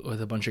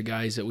with a bunch of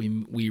guys that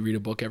we read a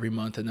book every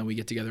month, and then we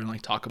get together and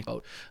like talk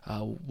about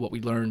what we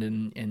learned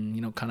and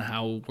you know, kind of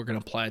how we're going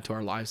to apply it to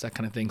our lives, that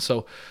kind of thing.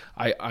 So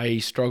I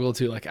struggle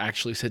to like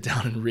actually sit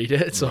down and read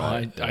it. So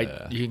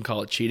you can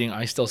call it cheating.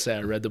 I still say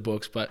I read the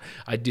books, but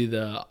I do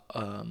the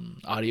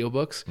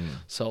audiobooks.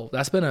 So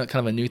that's been a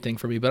kind of a new thing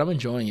for me, but I'm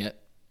enjoying it.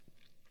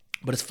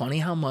 But it's funny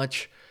how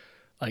much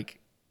like,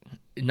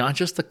 not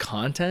just the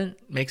content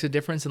makes a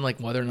difference in like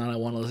whether or not I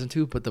want to listen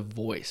to, but the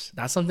voice.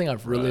 That's something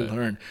I've really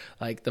learned.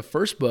 Like the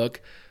first book,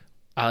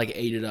 I like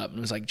ate it up and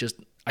it was like just,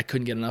 I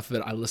couldn't get enough of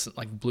it. I listened,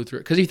 like blew through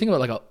it. Cause you think about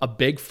like a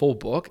big full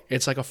book,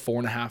 it's like a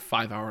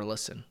 4.5-5 hour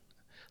listen.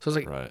 So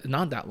it's like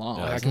not that long.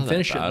 Yeah, like I can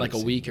finish it in like a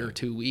week or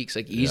 2 weeks,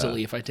 like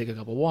easily if I take a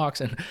couple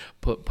walks and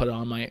put it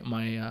on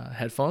my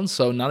headphones.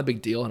 So not a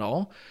big deal at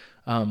all.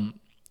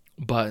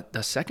 But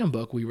the second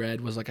book we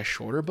read was like a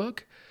shorter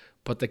book,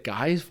 but the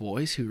guy's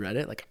voice who read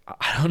it, like,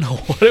 I don't know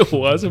what it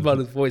was about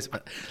his voice,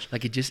 but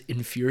like it just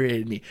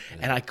infuriated me.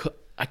 And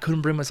I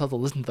couldn't bring myself to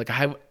listen to, like,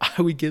 I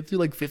would get through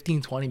like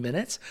 15, 20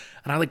 minutes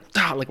and I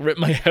like rip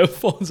my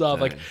headphones off.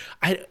 Dang.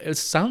 Like it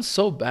sounds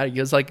so bad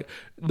because like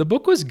the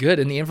book was good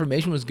and the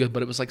information was good,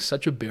 but it was like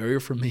such a barrier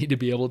for me to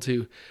be able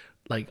to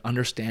like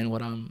understand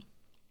what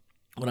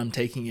I'm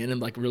taking in and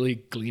like really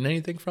glean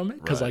anything from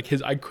it. Cause like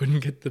I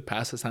couldn't get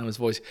past the sound of his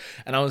voice.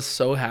 And I was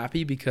so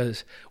happy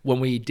because when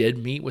we did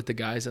meet with the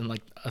guys and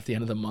like at the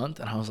end of the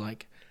month, and I was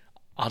like,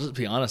 I'll just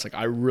be honest, like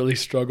I really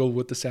struggled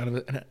with the sound of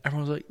it, and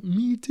everyone was like,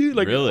 "Me too."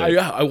 Like, really?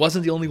 I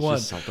wasn't the only one.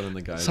 Just something in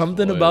the guy's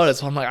something voice. About it.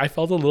 So I'm like, I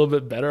felt a little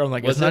bit better. I'm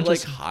like, was it's not it like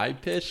just high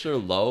pitched or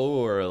low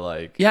or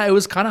like? Yeah, it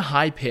was kind of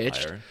high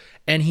pitched,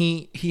 and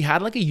he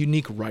had like a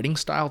unique writing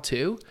style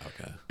too.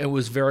 Okay. It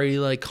was very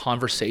like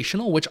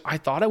conversational, which I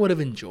thought I would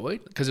have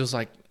enjoyed because it was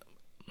like,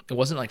 it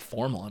wasn't like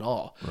formal at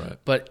all. Right.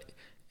 But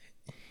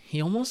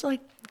he almost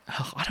like,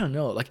 I don't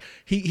know, like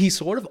he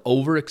sort of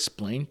over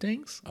explained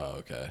things. Oh,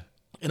 okay.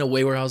 In a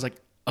way where I was like,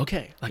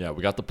 okay, like, yeah,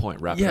 we got the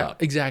point. Wrap it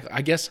up. Yeah, exactly.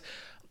 I guess,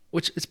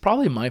 which is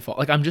probably my fault.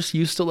 Like I'm just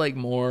used to like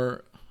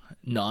more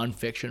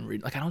nonfiction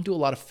reading. Like I don't do a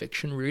lot of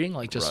fiction reading,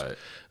 like just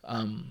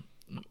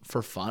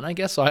for fun, I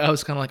guess. So I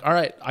was kind of like, all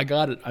right, I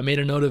got it. I made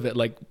a note of it.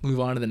 Like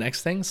move on to the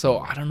next thing. So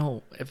I don't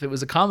know if it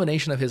was a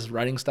combination of his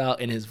writing style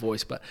and his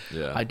voice, but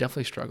I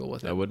definitely struggle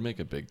with it. That would make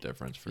a big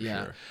difference for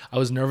sure. I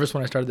was nervous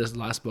when I started this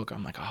last book.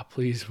 I'm like, oh,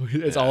 please,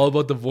 it's all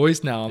about the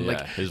voice now. I'm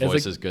like, his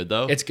voice is good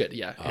though. It's good.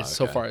 Yeah.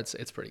 So far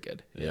it's pretty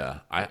good. Yeah.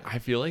 I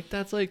feel like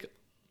that's like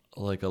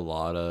a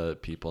lot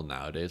of people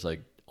nowadays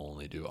like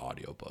only do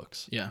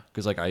audiobooks. Yeah.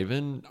 Cause like I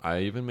even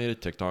made a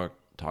TikTok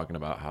talking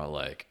about how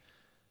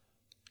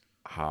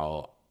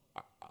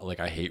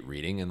I hate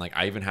reading, and like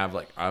I even have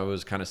like I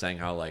was kind of saying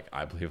how like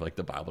I believe like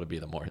the Bible to be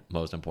the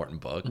most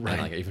important book, and like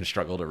I even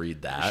struggle to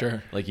read that.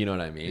 Sure. Like you know what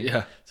I mean?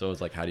 Yeah. So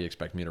it's like, how do you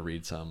expect me to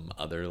read some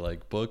other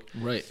like book?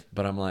 Right.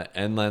 But I'm like,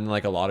 and then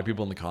like a lot of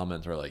people in the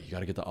comments are like, you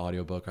got to get the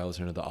audiobook. I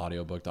listen to the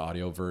audiobook, the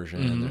audio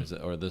version.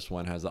 Or this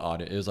one has the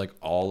audio. It was like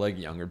all like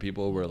younger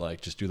people were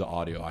like, just do the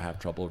audio. I have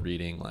trouble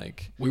reading.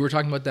 Like we were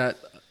talking about that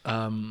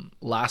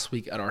last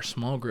week at our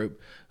small group.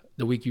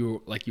 The week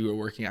you were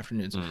working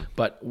afternoons,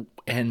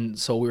 and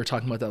so we were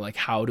talking about that, like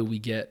how do we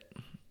get,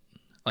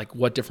 like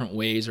what different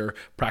ways or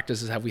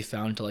practices have we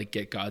found to like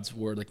get God's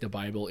word, like the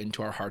Bible,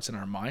 into our hearts and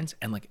our minds,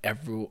 and like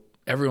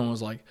everyone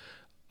was like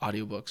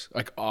audiobooks,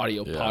 like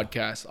audio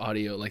podcasts,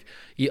 audio. Like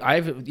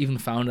I've even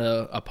found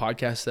a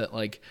podcast that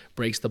like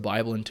breaks the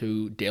Bible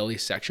into daily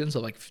sections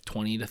of like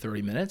 20 to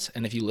 30 minutes,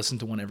 and if you listen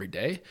to one every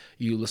day,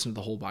 you listen to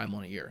the whole Bible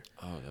in a year.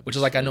 Which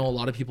is like, I know a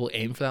lot of people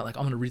aim for that, like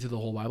I'm gonna read through the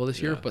whole Bible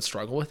this year, but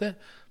struggle with it.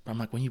 But I'm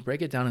like, when you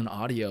break it down in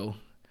audio,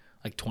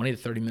 like 20 to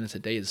 30 minutes a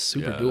day is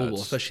super doable,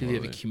 especially if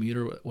you have a commute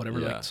or whatever.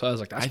 Like, so I was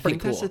like, that's pretty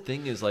cool. I think that's the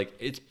thing is like,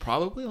 it's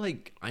probably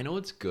like, I know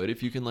it's good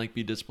if you can like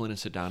be disciplined and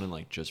sit down and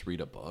like just read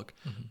a book,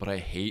 but I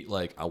hate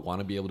like, I want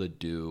to be able to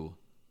do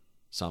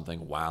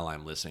something while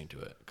I'm listening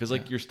to it. Cause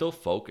like you're still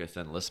focused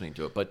and listening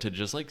to it, but to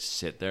just like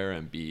sit there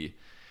and be,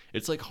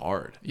 it's like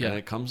hard. Yeah. And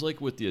it comes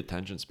like with the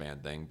attention span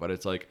thing, but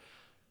it's like,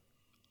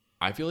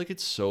 I feel like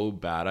it's so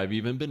bad. I've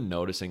even been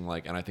noticing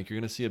like, and I think you're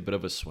going to see a bit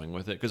of a swing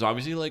with it. Cause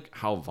obviously like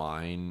how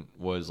Vine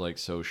was like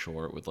so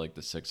short with like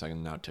the 6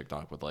 second, now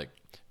TikTok with like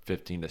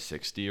 15 to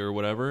 60 or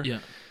whatever.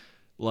 Yeah.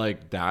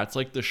 Like that's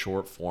like the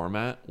short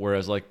format.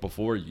 Whereas like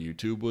before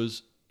YouTube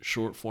was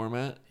short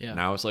format. Yeah.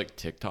 Now it's like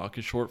TikTok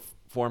is short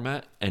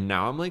format. And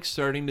now I'm like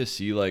starting to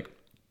see like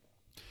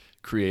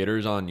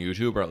creators on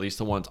YouTube, or at least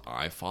the ones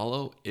I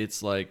follow.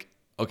 It's like,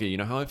 okay, you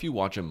know how if you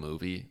watch a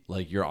movie,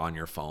 like you're on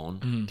your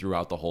phone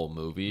throughout the whole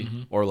movie,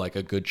 or like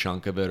a good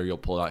chunk of it, or you'll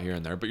pull it out here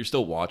and there, but you're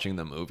still watching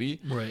the movie.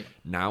 Right.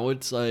 Now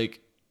it's like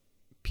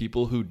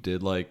people who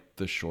did like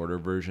the shorter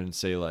version,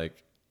 say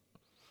like,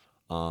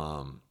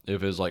 if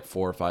it was like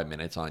 4 or 5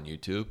 minutes on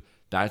YouTube,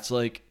 that's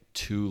like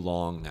too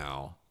long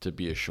now to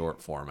be a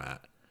short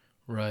format.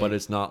 Right. But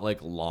it's not like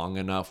long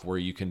enough where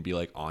you can be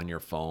like on your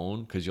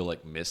phone because you'll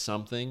like miss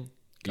something.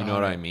 You know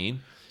what I mean?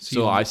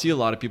 So I see a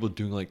lot of people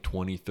doing like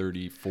 20,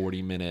 30,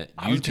 40-minute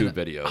YouTube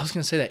videos. I was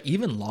going to say that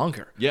even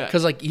longer. Yeah.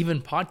 Because like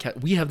even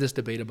podcast, we have this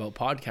debate about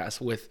podcasts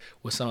with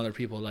some other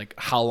people, like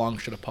how long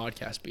should a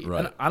podcast be?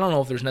 Right. And I don't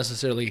know if there's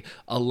necessarily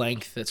a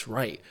length that's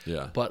right.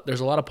 Yeah. But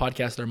there's a lot of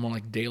podcasts that are more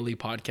like daily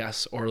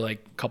podcasts, or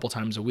like a couple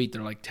times a week.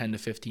 They're like 10 to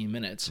 15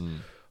 minutes.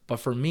 But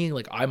for me,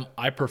 like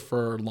I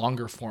prefer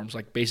longer forms,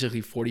 like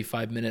basically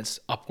 45 minutes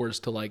upwards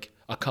to like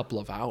a couple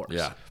of hours.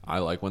 Yeah, I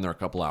like when they're a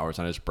couple hours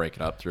and I just break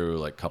it up through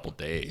like a couple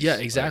days. Yeah,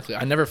 exactly.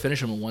 I never finish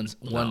them in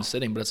one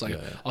sitting, but it's like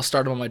I'll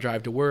start them on my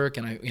drive to work,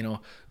 and I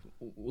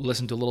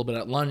listen to a little bit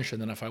at lunch,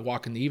 and then if I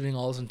walk in the evening,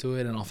 I'll listen to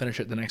it, and I'll finish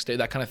it the next day.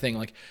 That kind of thing.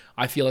 Like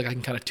I feel like I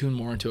can kind of tune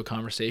more into a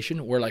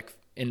conversation where like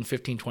in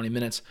 15, 20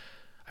 minutes,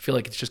 I feel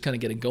like it's just kind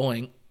of getting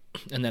going,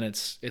 and then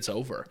it's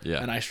over.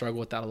 Yeah. And I struggle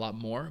with that a lot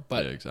more.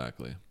 But yeah,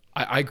 exactly.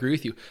 I agree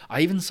with you.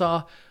 I even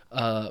saw,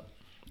 on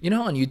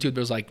YouTube,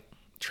 there's like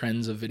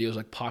trends of videos,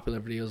 like popular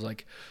videos,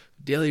 like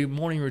daily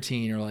morning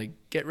routine, or like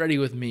get ready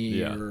with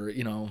me, or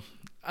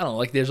I don't know,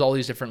 like there's all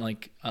these different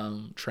like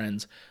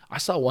trends. I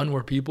saw one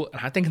where people,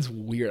 and I think it's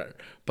weird,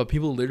 but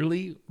people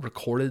literally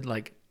recorded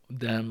like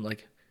them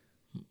like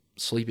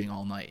sleeping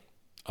all night.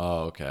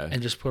 Oh, okay.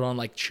 And just put on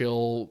like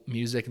chill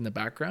music in the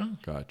background.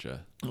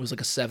 Gotcha. It was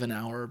like a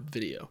 7-hour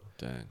video.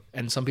 Dang.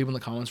 And some people in the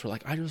comments were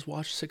like, I just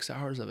watched 6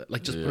 hours of it.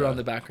 Like, just put it on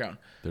the background.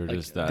 They're like,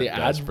 just that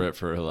desperate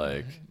for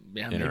like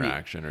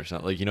interaction or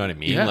something. Like, you know what I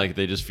mean? Yeah. Like,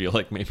 they just feel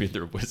like maybe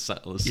they're with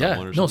someone or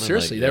something. No,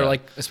 seriously. Like, they're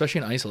like,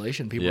 especially in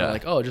isolation, people are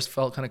like, oh, it just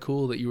felt kind of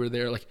cool that you were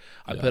there. Like,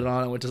 I put it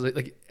on, which is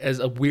like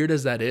as weird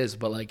as that is.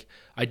 But like,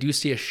 I do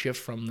see a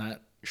shift from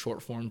that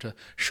short form to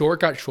short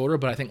got shorter,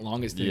 but I think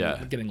long is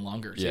getting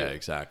longer too. Yeah,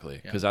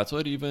 exactly. Because that's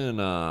what even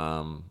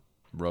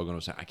Rogan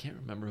was saying. I can't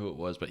remember who it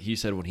was, but he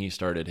said when he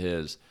started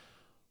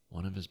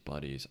one of his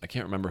buddies, I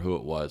can't remember who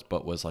it was,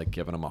 but was like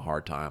giving him a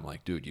hard time,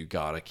 like, dude, you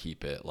gotta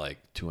keep it like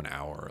to an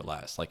hour or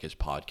less, like his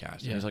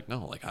podcast. And he's like,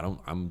 no, like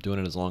I'm doing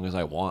it as long as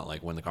I want.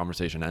 Like when the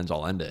conversation ends,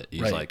 I'll end it.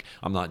 He's like,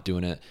 I'm not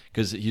doing it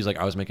because he's like,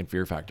 I was making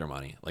Fear Factor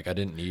money. Like I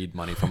didn't need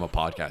money from a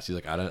podcast. He's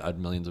like, I had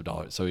millions of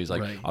dollars. So he's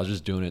like, I was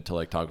just doing it to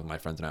like talk with my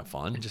friends and have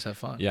fun. And just have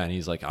fun. Yeah. And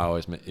he's like,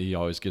 he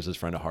always gives his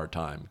friend a hard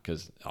time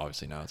because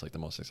obviously now it's like the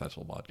most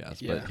successful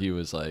podcast. But he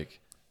was like,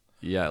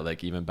 yeah,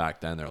 like even back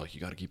then they're like,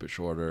 you got to keep it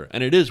shorter.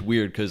 And it is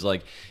weird because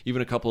like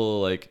even a couple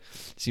like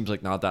seems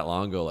like not that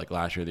long ago, like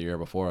last year, the year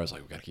before, I was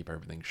like, we got to keep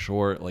everything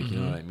short. Like, you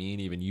know what I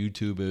mean? Even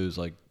YouTube is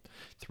like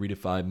 3 to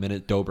 5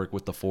 minute. Dobrik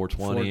with the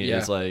 420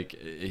 is like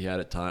he had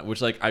a time,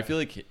 which like I feel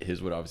like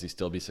his would obviously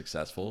still be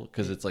successful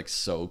because it's like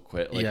so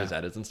quick, like his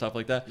edits and stuff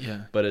like that.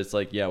 Yeah. But it's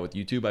like with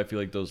YouTube, I feel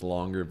like those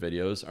longer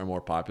videos are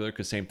more popular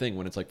because same thing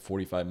when it's like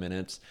 45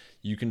 minutes.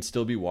 You can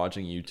still be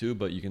watching YouTube,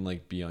 but you can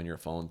like be on your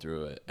phone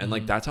through it. And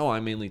like, that's how I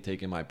mainly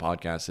take in my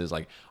podcast is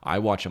like, I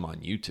watch them on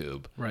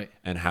YouTube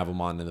and have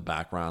them on in the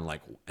background.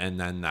 Like, and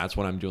then that's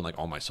what I'm doing, like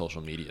all my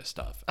social media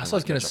stuff. That's what I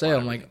was going to say.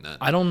 I'm like,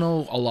 I don't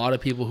know a lot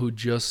of people who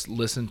just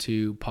listen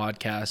to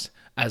podcasts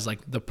as like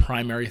the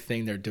primary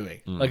thing they're doing.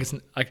 Like it's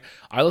like,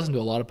 I listen to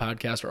a lot of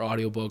podcasts or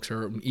audiobooks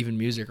or even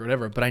music or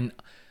whatever, but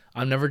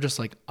I'm never just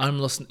like, I'm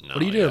listening. What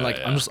are you doing?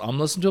 I'm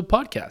listening to a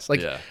podcast.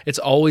 Like it's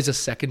always a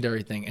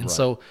secondary thing. And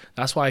so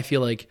that's why I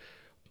feel like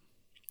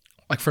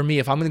for me,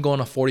 if I'm going to go on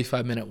a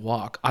 45-minute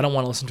walk, I don't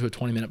want to listen to a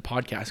 20-minute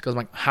podcast because I'm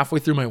like halfway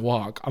through my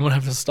walk, I'm going to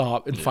have to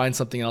stop and find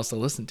something else to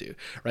listen to.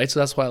 Right.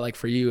 So that's why like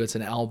for you, it's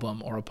an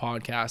album or a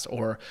podcast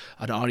or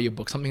an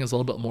audiobook, something that's a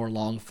little bit more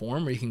long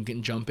form where you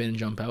can jump in and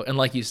jump out. And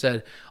like you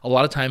said, a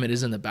lot of time it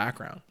is in the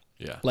background.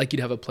 Yeah. Like you'd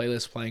have a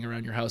playlist playing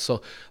around your house.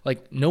 So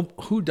like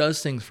who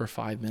does things for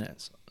 5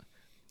 minutes?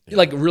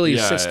 Like really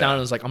sits down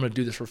and is like, I'm going to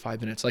do this for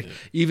 5 minutes. Like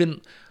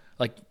even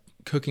like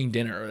cooking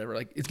dinner or whatever,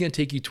 like it's going to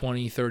take you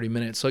 20, 30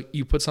 minutes. So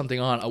you put something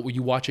on,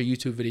 you watch a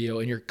YouTube video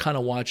and you're kind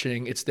of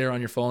watching, it's there on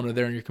your phone or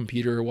there on your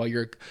computer while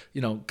you're,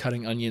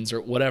 cutting onions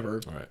or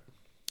whatever. Right.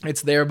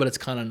 It's there, but it's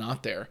kind of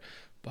not there.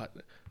 But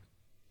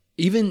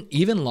even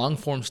long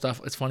form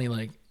stuff, it's funny.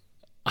 Like,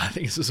 I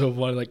think this is so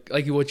funny.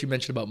 Like what you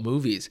mentioned about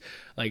movies,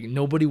 like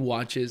nobody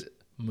watches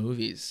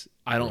movies.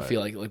 I don't feel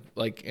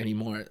like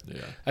anymore.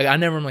 Yeah. Like I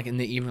never am like in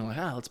the evening like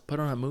let's put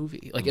on a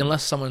movie. Like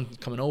unless someone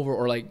coming over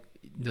or like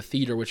the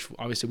theater, which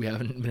obviously we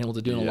haven't been able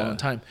to do in a long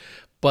time.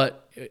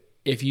 But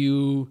if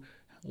you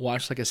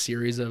watch like a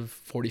series of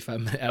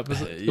 45-minute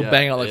episodes, you'll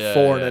bang out like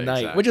 4 in a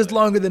night, which is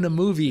longer than a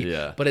movie.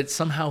 Yeah. But it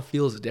somehow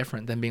feels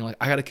different than being like,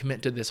 I got to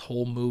commit to this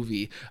whole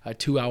movie, a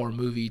 2-hour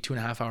movie,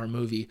 2.5-hour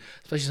movie,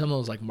 especially some of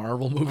those like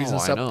Marvel movies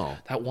and stuff. I know.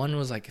 That one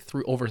was like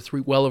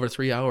well over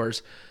 3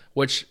 hours,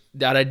 which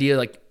that idea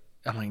like,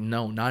 I'm like,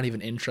 no, not even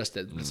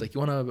interested. It's like, you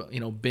want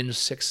to, binge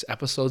 6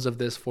 episodes of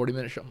this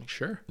 40-minute show? I'm like,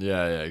 sure.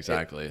 Yeah,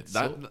 exactly.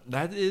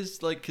 That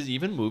is like, because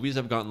even movies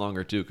have gotten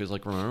longer too. Because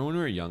like, remember when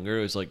we were younger,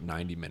 it was like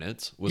 90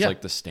 minutes was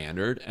like the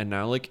standard. And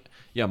now like,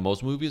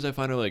 most movies I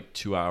find are like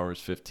 2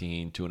 hours,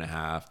 15,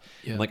 2.5.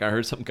 Yeah. And like I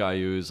heard some guy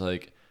who was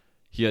like,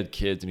 he had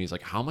kids and he's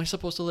like, how am I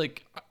supposed to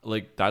like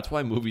that's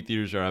why movie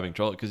theaters are having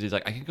trouble, because he's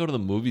like, I can go to the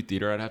movie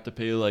theater, I'd have to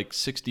pay like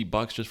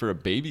 $60 just for a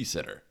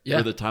babysitter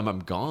for the time I'm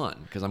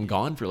gone, because I'm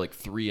gone for like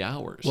 3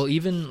 hours. Well,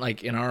 even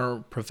like in our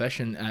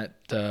profession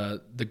at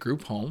the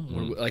group home,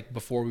 where, like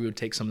before we would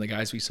take some of the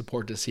guys we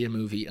support to see a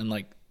movie, and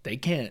like they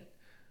can't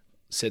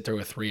sit through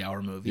a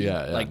 3-hour movie.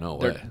 Like no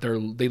way.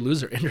 They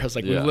lose their interest.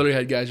 Like we literally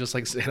had guys just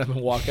like stand up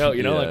and walk out,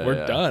 like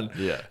we're done.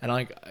 Yeah. And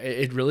like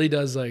it really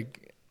does like,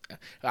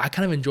 I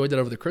kind of enjoyed that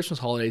over the Christmas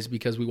holidays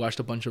because we watched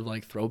a bunch of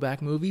like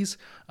throwback movies.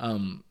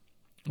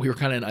 We were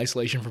kind of in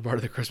isolation for part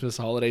of the Christmas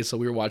holidays, so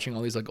we were watching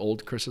all these like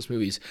old Christmas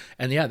movies,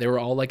 and they were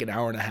all like an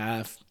hour and a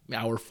half,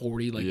 hour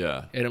 40, like,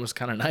 and it was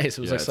kind of nice.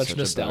 It was like such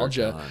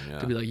nostalgia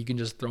to be like, you can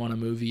just throw on a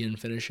movie and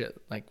finish it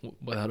like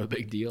without a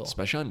big deal.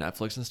 Especially on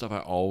Netflix and stuff, I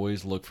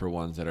always look for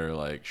ones that are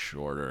like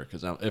shorter,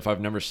 because if I've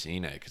never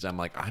seen it, because I'm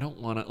like, I don't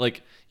want to,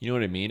 like, you know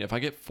what I mean? If I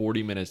get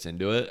 40 minutes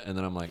into it and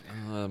then I'm like,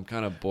 I'm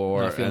kind of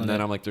bored, and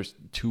then I'm like, there's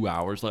 2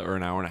 hours left or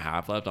an hour and a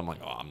half left, I'm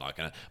like, I'm not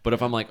gonna. But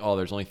if I'm like,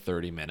 there's only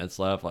 30 minutes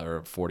left, like,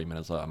 or 40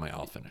 minutes left, I'm like,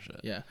 I'll finish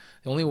it. Yeah.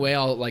 The only way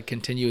I'll like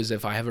continue is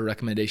if I have a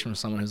recommendation from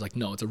someone who's like,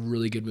 no, it's a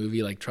really good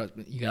movie, like trust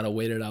me, you gotta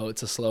wait it out.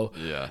 It's a slow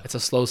Yeah. it's a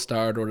slow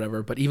start or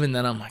whatever. But even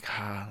then, I'm like,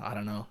 I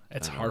don't know.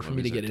 It's hard for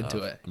me to get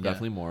into it. I'm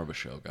definitely more of a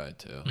show guy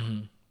too.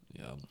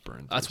 Yeah,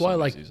 burn. That's why I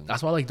like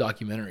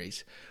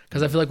documentaries,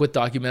 because I feel like with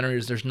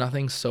documentaries, there's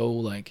nothing so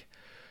like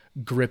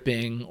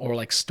gripping or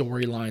like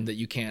storyline that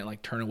you can't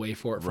like turn away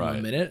for it from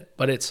a minute.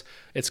 But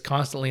it's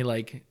constantly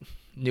like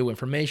new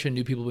information,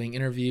 new people being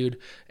interviewed,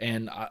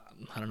 and I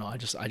don't know. I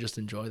just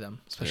enjoy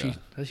them,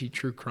 especially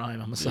true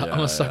crime. I'm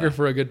a sucker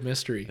for a good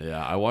mystery.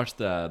 Yeah, I watched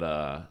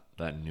that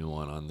new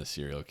one on the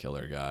serial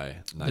killer guy,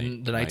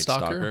 the Night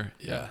Stalker.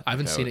 Yeah, I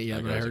haven't seen it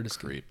yet, but I heard it's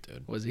creep,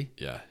 dude. Was he?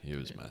 Yeah, he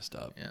was messed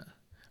up. Yeah.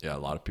 Yeah, a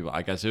lot of people.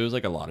 I guess it was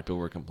like a lot of people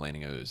were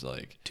complaining it was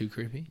like too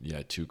creepy.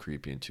 Yeah, too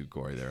creepy and too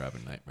gory. They're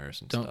having nightmares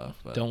and stuff.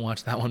 But don't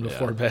watch that one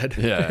before bed.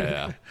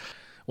 Yeah.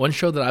 One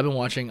show that I've been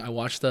watching, I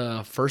watched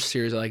the first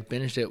series. I like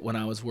binged it when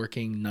I was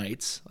working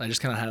nights. I just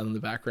kind of had it in the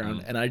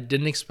background, and I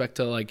didn't expect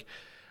to like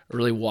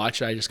really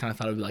watch it. I just kind of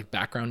thought it would be like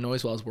background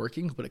noise while I was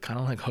working, but it kind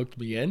of like hooked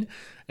me in.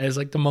 And it's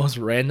like the most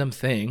random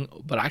thing,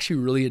 but I actually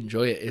really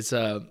enjoy it.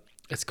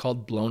 It's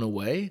called Blown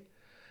Away,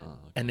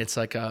 and it's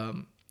like a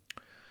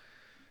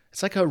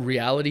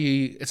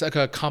reality. It's like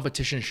a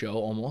competition show,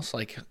 almost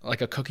like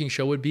a cooking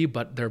show would be,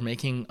 but they're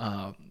making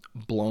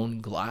blown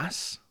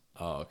glass.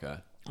 Oh, okay.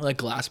 Like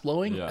glass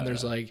blowing, and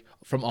there's like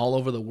from all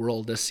over the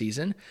world this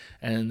season,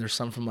 and there's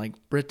some from like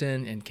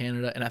Britain and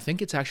Canada, and I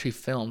think it's actually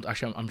filmed.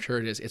 Actually, I'm sure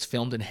it is. It's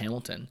filmed in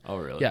Hamilton. Oh,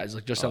 really? Yeah, it's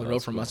like just down the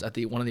road from us at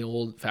one of the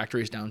old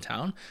factories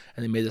downtown,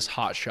 and they made this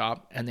hot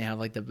shop, and they have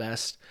like the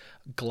best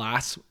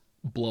glass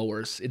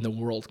blowers in the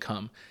world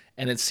come.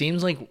 And it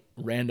seems like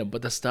random,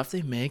 but the stuff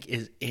they make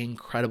is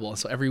incredible. And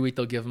so every week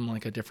they'll give them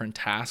like a different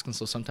task. And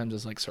so sometimes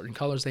it's like certain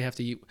colors they have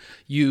to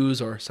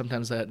use, or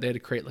sometimes they had to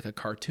create like a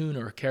cartoon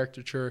or a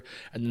caricature.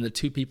 And then the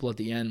two people at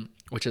the end,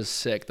 which is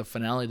sick, the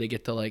finale, they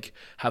get to like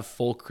have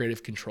full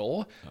creative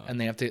control. And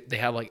they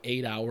have like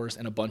 8 hours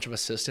and a bunch of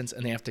assistants,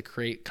 and they have to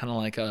create kind of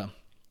like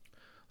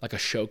a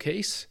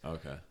showcase.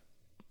 Okay.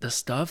 The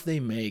stuff they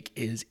make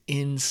is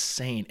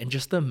insane. And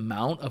just the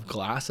amount of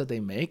glass that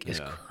they make is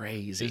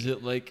crazy. Is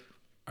it like,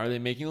 are they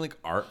making like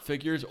art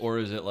figures, or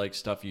is it like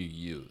stuff you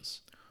use?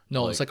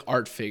 No, it's like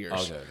art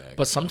figures. Okay.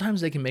 But sometimes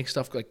they can make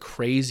stuff like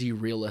crazy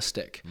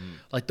realistic.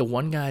 Like the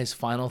one guy's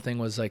final thing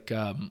was like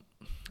a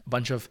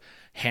bunch of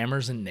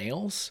hammers and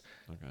nails.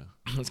 Okay.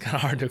 It's kind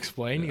of hard to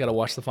explain. You got to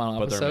watch the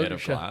final episode. But they're made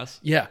of glass?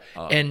 Yeah.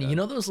 And you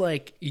know those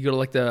like, you go to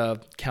like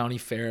the county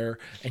fair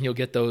and you'll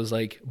get those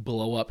like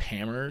blow up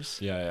hammers.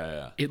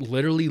 Yeah. It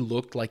literally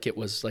looked like it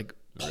was like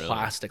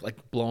plastic,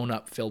 like blown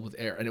up, filled with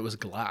air, and it was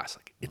glass.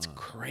 Like it's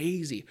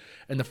crazy.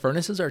 And the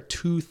furnaces are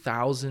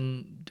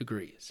 2,000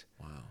 degrees.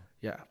 Wow.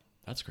 Yeah.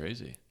 That's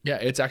crazy. Yeah,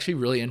 it's actually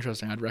really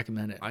interesting. I'd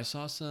recommend it. I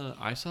saw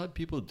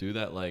people do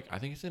that. Like, I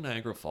think it's in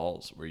Niagara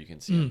Falls where you can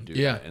see them do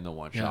that in the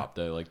one shop.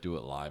 They like do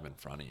it live in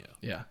front of you.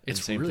 Yeah, it's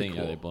the same really thing.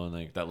 cool. Yeah, they blow in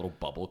like that little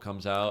bubble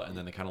comes out, and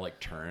then they kind of like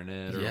turn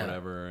it or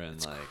whatever. And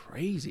it's like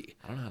crazy.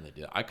 I don't know how they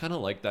do it. I kind of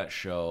like that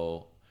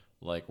show.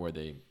 Like where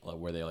they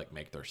like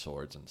make their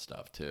swords and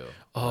stuff too.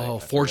 Oh,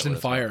 like, Forged in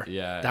Fire.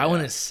 Yeah, that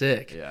one is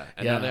sick. Yeah,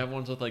 and now they have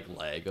ones with like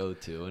Lego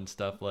too and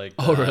stuff like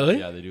that. Oh, really?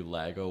 Yeah, they do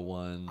Lego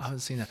ones. I haven't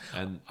seen that.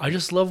 And I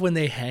just love when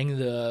they hang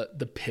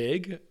the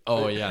pig.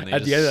 Oh yeah, and they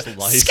at just the end,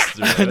 slice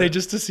through it. and they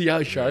just to see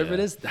how sharp it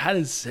is. That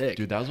is sick,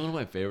 dude. That was one of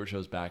my favorite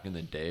shows back in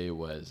the day.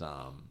 Was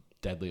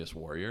Deadliest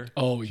Warrior.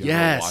 Oh, Did you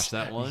yes. ever watch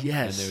that one?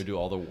 Yes. And they would do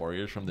all the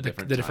warriors from the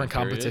different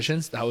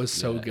competitions. That was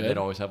so good. They'd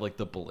always have like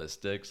the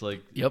ballistics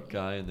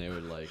guy, and they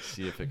would like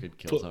see if it could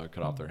kill someone,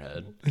 cut off their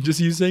head. Just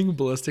you saying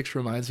ballistics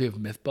reminds me of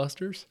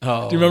Mythbusters.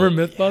 Oh, do you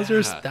remember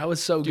Mythbusters? Yeah. That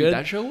was so good.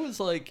 That show was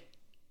like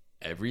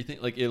everything.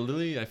 Like it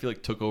literally, I feel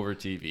like took over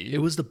TV. It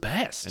was the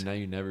best. And now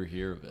you never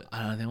hear of it.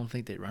 I don't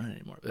think they run it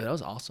anymore. But that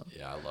was awesome.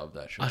 Yeah, I love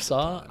that show. I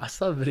saw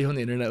a video on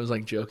the internet that was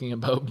like joking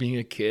about being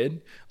a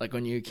kid, like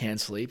when you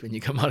can't sleep and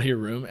you come out of your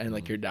room and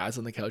like your dad's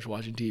on the couch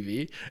watching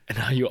TV, and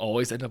how you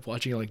always end up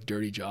watching like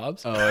Dirty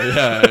Jobs. Oh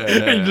yeah.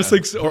 And just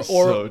like or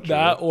so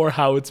that or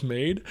How It's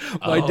Made.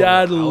 My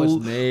dad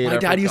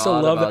used to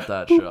love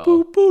that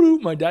show.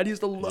 My dad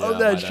used to love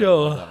that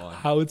show.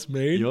 How It's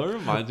Made. You know what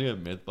reminds me of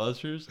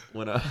Mythbusters?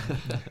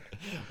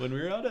 When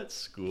we were out at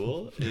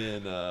school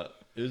it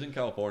was in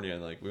California,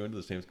 and like we went to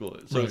the same school,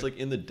 so it's like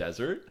in the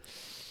desert.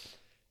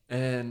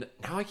 And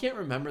now I can't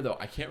remember though.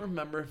 I can't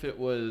remember if it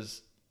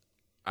was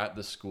at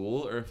the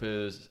school or if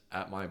it was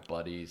at my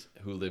buddies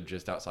who lived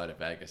just outside of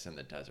Vegas in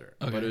the desert.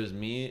 Okay. But it was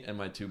me and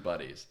my two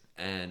buddies,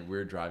 and we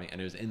were driving, and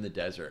it was in the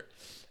desert.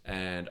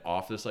 And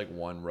off this like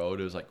one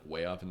road, it was like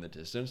way off in the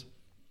distance,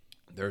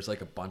 there's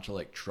like a bunch of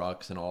like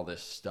trucks and all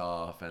this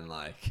stuff, and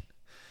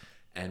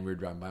we were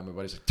driving by. My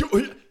buddy's like,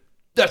 dude,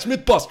 that's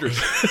Mythbusters.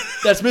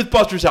 That's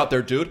Mythbusters out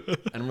there, dude.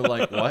 And we're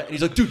like, what? And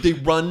he's like, dude,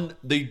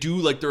 they do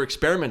like their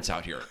experiments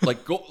out here. Like,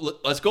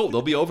 let's go.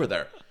 They'll be over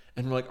there.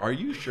 And we're like, are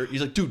you sure?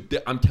 He's like,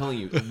 dude, I'm telling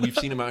you, we've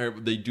seen them out here.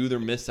 They do their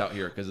myths out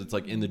here because it's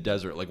like in the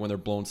desert, like when they're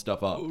blowing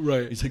stuff up.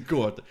 Right. He's like,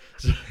 go out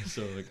there.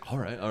 So like, all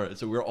right.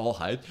 So we're all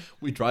hyped.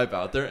 We drive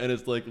out there and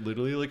it's like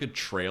literally like a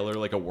trailer,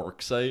 like a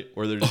work site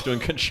where they're just doing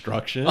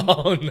construction.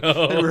 Oh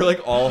no. And we're like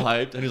all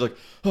hyped. And he's like,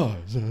 oh.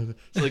 So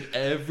like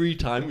every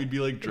time we'd be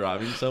like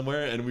driving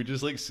somewhere and we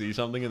just like see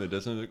something in the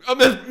distance. Like, oh,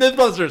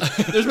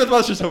 Mythbusters. There's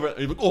Mythbusters over there.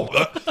 And he's like,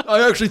 oh,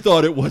 I actually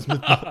thought it was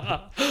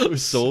Mythbusters. It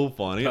was so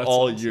funny. That's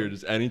all awesome. year,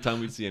 just anytime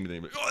we'd see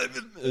anything, like, oh,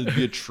 it'd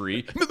be a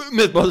tree.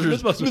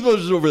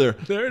 Mythbusters over there.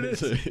 There it is.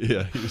 So,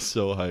 yeah, he was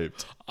so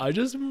hyped.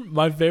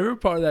 My favorite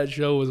part of that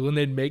show was when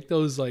they'd make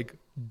those like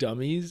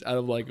dummies out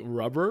of like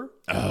rubber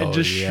and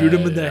just shoot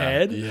them in the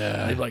head.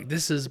 Yeah. They'd be like,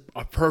 this is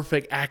a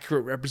perfect,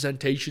 accurate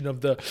representation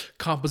of the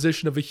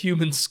composition of a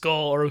human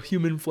skull or a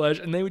human flesh.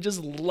 And they would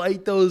just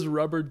light those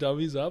rubber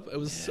dummies up. It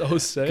was so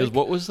sick. Because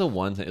what was the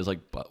one thing? It was like,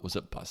 was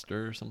it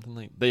Buster or something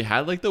like? They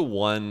had like the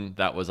one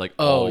that was like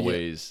Oh,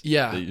 always.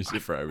 yeah. They used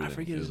it for everything. I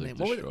forget it his was name.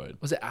 like What destroyed.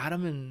 was it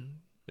Adam and...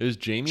 It was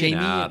Jamie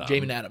and Adam.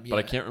 Jamie and Adam, But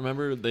I yeah. can't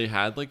remember. They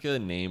had like a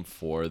name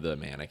for the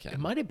mannequin. It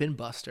might have been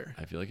Buster.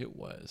 I feel like it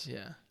was.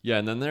 Yeah. Yeah,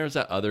 and then there's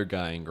that other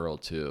guy and girl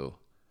too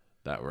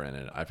that were in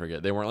it. I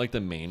forget. They weren't like the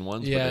main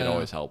ones, but they'd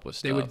always help with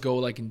stuff. They would go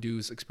like and do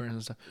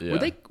experiments and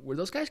stuff. Yeah. Were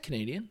those guys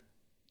Canadian?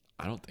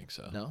 I don't think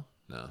so. No.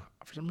 No.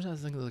 For some reason, I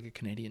was thinking it was like a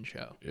Canadian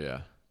show.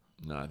 Yeah.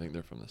 No, I think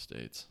they're from the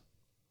States.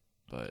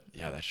 But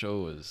yeah, that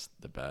show was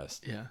the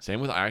best. Yeah. Same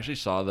with, I actually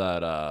saw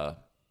that,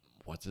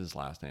 what's his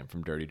last name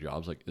from Dirty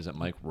Jobs? Like, is it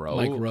Mike Rowe?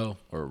 Mike Rowe.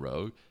 Or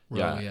Rowe?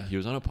 Rowe, Yeah. He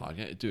was on a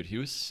podcast. Dude, he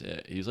was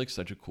sick. He's like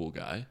such a cool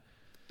guy.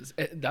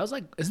 That was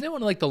like, isn't it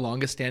one of like the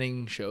longest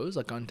standing shows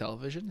like on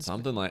television?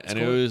 Something like, and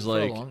cool it was for a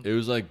like, long- it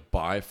was like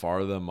by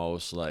far the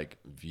most like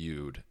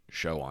viewed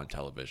show on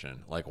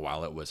television, like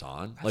while it was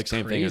on. Like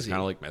same thing as crazy. kind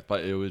of like Myth,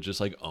 but it was just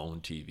like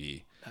own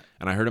TV.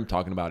 And I heard him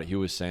talking about it. He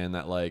was saying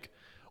that like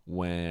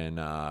when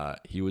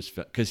he was,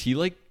 because he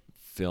like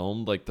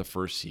filmed like the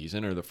first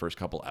season or the first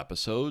couple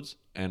episodes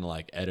and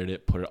like edited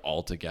it, put it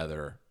all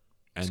together,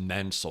 and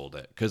then sold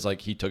it. Because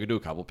like he took it to a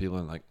couple people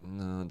and like,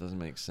 no, it doesn't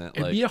make sense.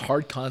 It'd Like, be a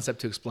hard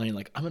concept to explain.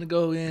 Like, I'm gonna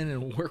go in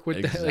and work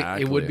with that.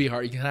 Like, it would be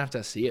hard. You kind of have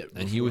to see it.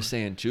 and he was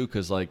saying too,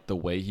 because like the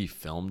way he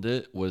filmed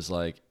it was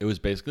like, it was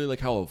basically like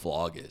how a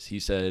vlog is. He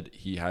said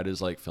he had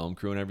his like film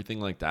crew and everything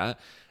like that.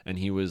 And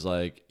he was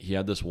like, he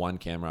had this one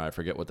camera, I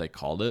forget what they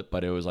called it,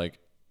 but it was like,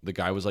 the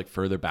guy was like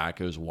further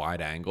back, it was wide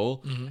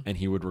angle, and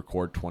he would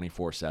record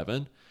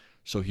 24/7.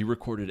 So he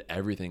recorded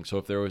everything. So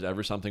if there was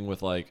ever something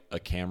with like a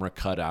camera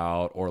cut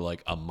out or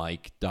like a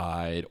mic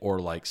died or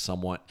like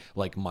someone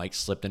like Mike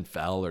slipped and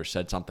fell or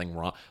said something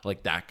wrong,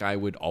 like that guy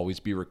would always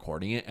be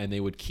recording it and they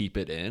would keep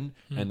it in.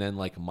 And then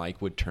like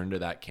Mike would turn to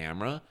that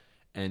camera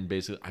and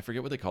basically, I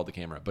forget what they called the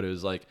camera, but it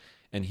was like,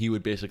 and he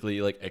would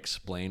basically like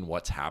explain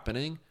what's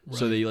happening.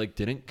 So they like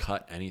didn't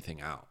cut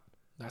anything out.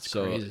 That's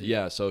So crazy.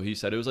 yeah, so he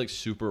said it was like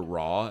super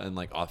raw and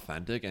like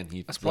authentic, and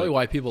That's probably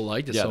why people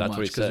liked it so that's much, what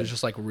he because it was said.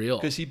 just like real.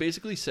 Because he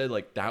basically said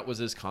like that was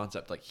his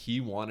concept. Like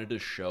he wanted to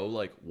show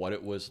like what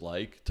it was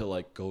like to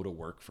like go to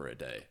work for a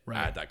day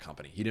at that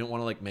company. He didn't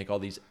want to like make all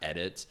these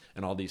edits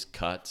and all these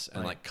cuts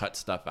and like cut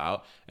stuff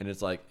out. And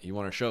it's like he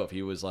wanted to show if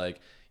he was like,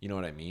 you know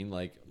what I mean,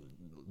 like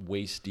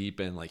waist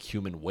deep in like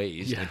human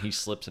waste and he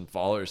slips and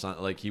falls or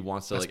something, like he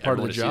wants to That's like part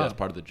of everyone the to see job. that's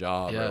part of the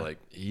job. Yeah. Or like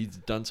he's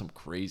done some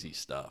crazy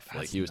stuff.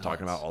 Like he was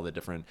talking about all the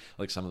different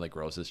like some of the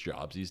grossest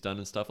jobs he's done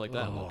and stuff like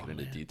that. I won't get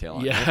into detail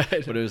on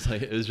it, but it was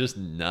like it was just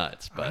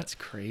nuts. But That's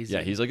crazy.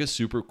 yeah, he's like a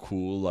super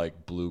cool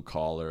like blue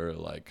collar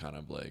like kind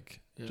of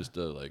like just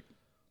a like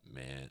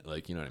man,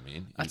 like you know what I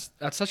mean.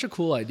 That's such a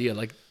cool idea.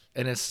 Like,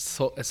 and it's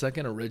like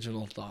an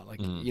original thought.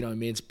 Like, you know what I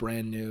mean? It's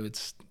brand new.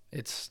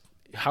 It's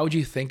how would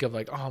you think of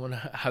like, oh, I'm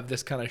gonna have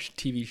this kind of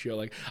TV show?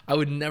 Like, I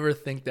would never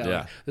think that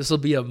like, this will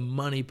be a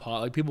money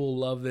pot. Like, people will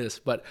love this,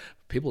 but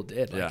people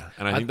did. Like, yeah,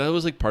 and I think that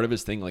was like part of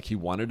his thing. Like he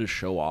wanted to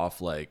show off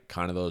like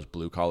kind of those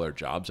blue collar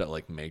jobs that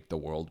like make the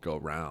world go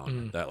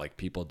round that like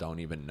people don't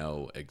even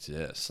know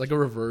exist. It's like a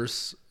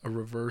reverse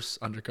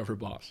undercover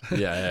boss.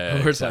 Yeah.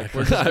 Where it's like, Exactly.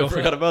 we're just I going-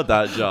 forgot about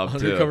that job too.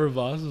 Undercover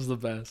boss was the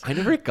best. I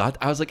never got.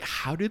 I was like,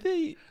 how do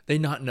they? They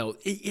not know.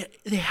 They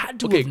had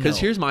to. Okay, because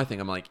here's my thing.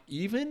 I'm like,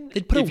 even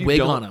They'd put if a you wig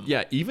don't- on him.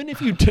 Yeah, even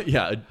if you,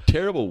 a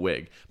terrible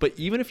wig. But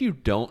even if you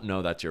don't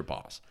know that's your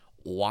boss,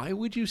 why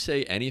would you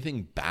say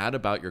anything bad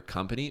about your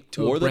company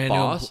To a or the brand new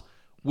boss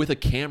with a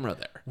camera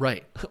there?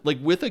 right. Like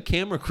with a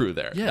camera crew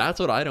there. Yeah. That's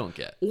what I don't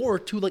get. Or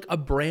to like a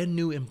brand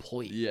new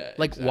employee. Yeah,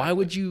 Like, why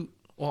would you?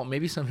 Well,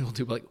 maybe some people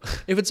do, but like,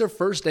 if it's their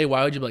first day,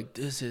 why would you be like,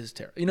 this is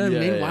terrible? You know what I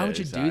mean? Why would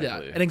you do that?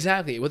 exactly. And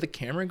exactly, with the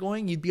camera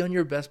going, you'd be on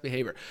your best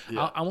behavior.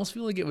 I almost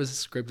feel like it was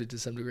scripted to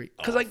some degree.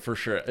 Because, like, For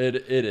sure. It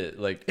is.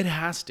 Like, it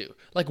has to.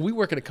 Like, we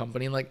work at a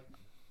company, and, like,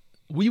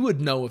 we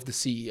would know if the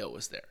CEO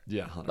was there.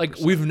 yeah, 100%. Like,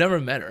 we've never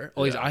met her. At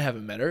least Yeah. I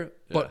haven't met her.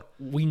 But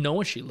we know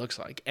what she looks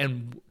like.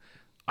 And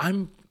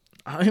I'm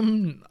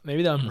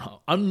maybe I'm wrong.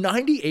 I'm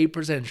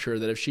 98% sure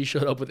that if she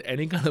showed up with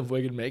any kind of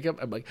wig and makeup,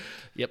 I'm like,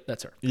 yep,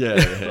 that's her. Yeah.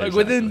 Like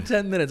within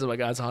 10 minutes, I'm like,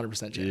 that's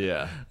 100% chance.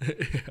 Yeah.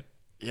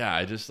 Yeah,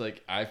 I just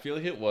like I feel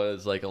like it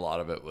was like a lot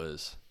of it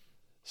was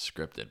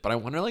scripted. But I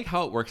wonder like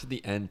how it works at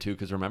the end too,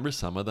 because remember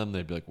some of them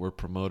they'd be like, we're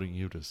promoting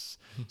you to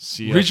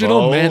CFO.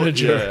 Regional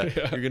manager.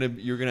 Yeah.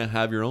 You're gonna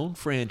have your own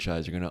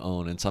franchise you're gonna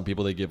own, and some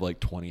people they give like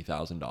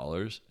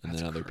 $20,000, and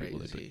then other people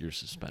they be like, you're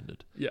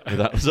suspended.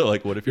 Yeah. So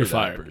like what if you're that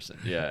fired. person?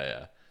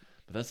 Yeah.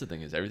 But that's the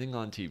thing, is everything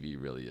on TV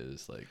really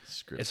is like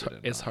scripted.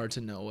 It's hard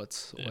to know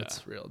what's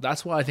real.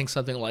 That's why I think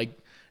something like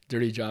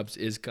Dirty Jobs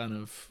is kind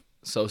of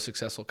so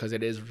successful, because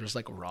it is just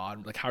like raw.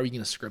 Like, how are you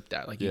going to script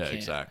that? Like, you can't.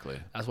 Exactly.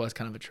 That's why it's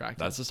kind of attractive.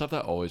 That's the stuff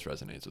that always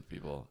resonates with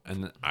people,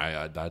 and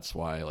I that's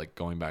why, like,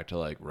 going back to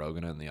like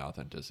Rogan and the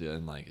authenticity,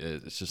 and like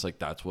it's just like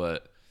that's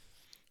what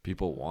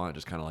people want,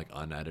 just kind of like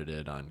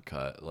unedited,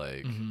 uncut.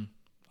 Like,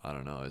 I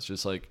don't know. It's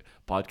just like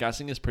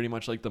podcasting is pretty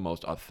much like the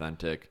most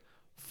authentic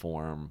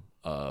form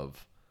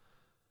of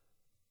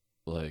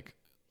like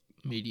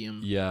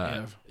medium.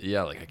 Yeah.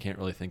 Like I can't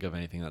really think of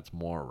anything that's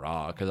more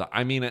raw, because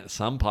I mean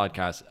some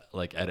podcasts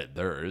like edit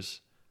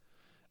theirs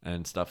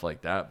and stuff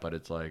like that, but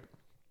it's like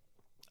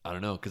I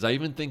don't know, because I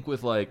even think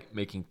with like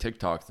making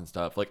TikToks and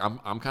stuff, like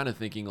I'm kind of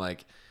thinking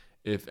like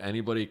if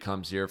anybody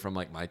comes here from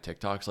like my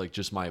TikToks, like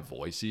just my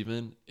voice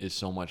even is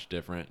so much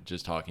different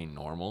just talking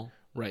normal,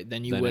 right?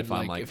 Then you would if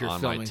I'm like if you're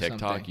on filming my TikTok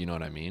something. You know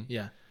what I mean?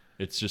 Yeah.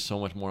 It's just so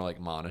much more like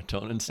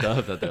monotone and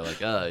stuff that they're like,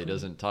 he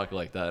doesn't talk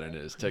like that in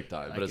his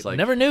TikTok. But it's like,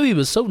 never knew he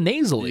was so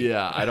nasally.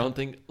 Yeah, I don't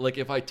think like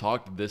if I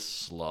talked this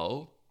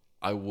slow,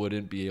 I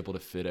wouldn't be able to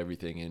fit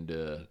everything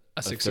into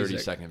a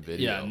 30-second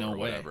video or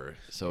whatever.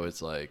 So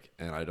it's like,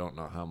 and I don't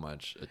know how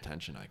much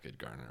attention I could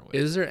garner with.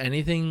 Is there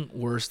anything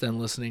worse than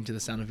listening to the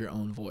sound of your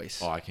own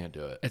voice? Oh, I can't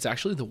do it. It's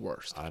actually the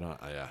worst. I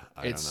don't know.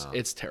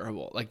 It's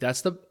terrible. Like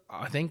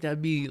I think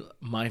that'd be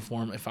my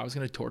form. If I was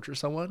going to torture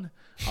someone,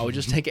 I would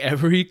just take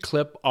every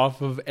clip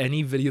off of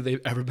any video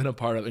they've ever been a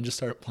part of and just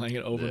start playing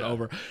it over and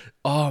over.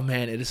 Oh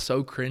man, it is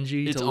so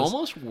cringy. It's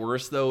almost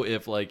worse though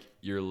if like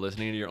you're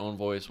listening to your own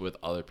voice with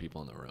other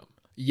people in the room.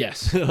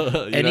 Yes.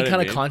 Any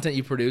kind of content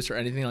you produce or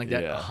anything like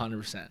that,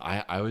 100%.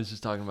 I was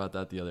just talking about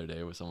that the other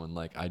day with someone.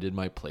 Like I did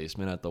my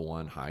placement at the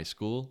one high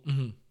school,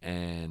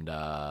 and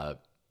I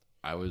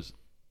was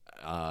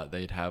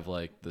they'd have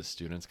like the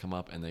students come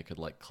up and they could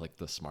like click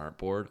the smart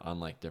board on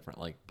like different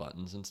like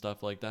buttons and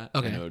stuff like that.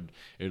 Okay. And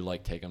it would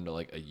like take them to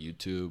like a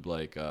YouTube,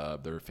 like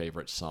their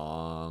favorite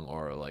song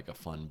or like a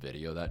fun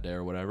video that day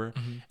or whatever.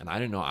 And I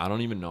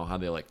don't even know how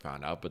they like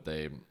found out, but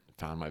they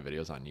found my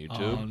videos on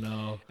YouTube. Oh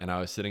no. And I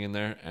was sitting in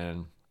there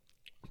and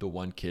the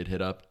one kid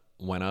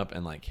went up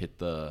and like hit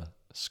the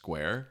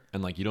square,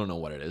 and like you don't know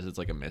what it is, it's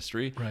like a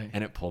mystery, right?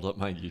 And it pulled up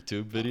my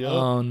YouTube video.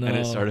 Oh no. And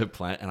it started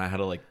playing, and I had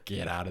to like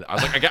get out of it. I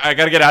was like, I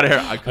gotta get out of here.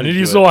 I need to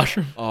use the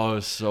washroom. Oh, it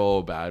was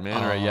so bad,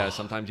 man. Or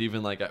sometimes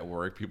even like at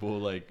work, people will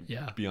like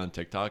be on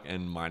TikTok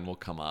and mine will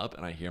come up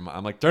and I hear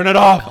I'm like, turn it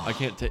off. I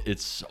can't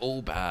it's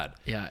so bad.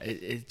 Yeah,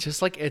 it's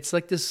just like it's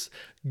like this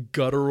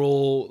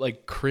guttural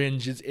like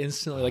cringe. It's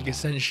instantly like it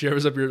sends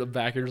shivers up your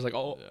back. You're just like,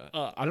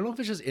 I don't know if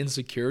it's just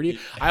insecurity.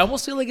 I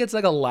almost feel like it's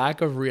like a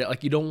lack of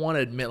like you don't want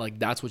to admit like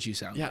that's what you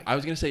sound like. I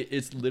was gonna say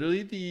it's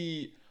literally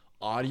the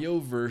audio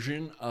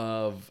version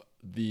of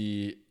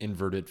the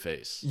inverted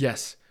face.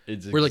 Yes.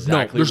 We're like,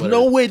 no, there's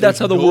no way that's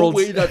how the world. No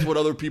way that's what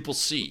other people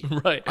see.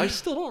 Right. I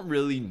still don't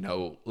really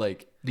know,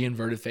 like the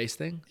inverted face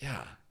thing.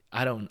 Yeah.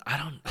 I don't.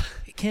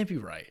 It can't be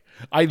right.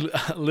 I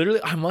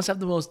must have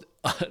the most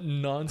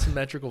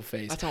non-symmetrical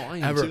face. That's how I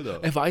am ever. too, though.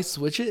 If I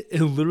switch it,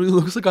 it literally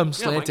looks like I'm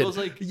slanted.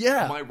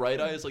 My right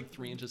eye is like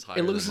 3 inches higher.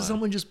 It looks like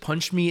someone just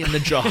punched me in the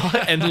jaw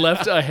and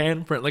left a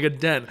handprint, like a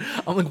dent.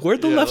 I'm like,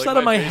 where'd the left side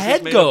of my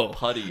head go?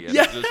 Putty. And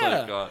it's just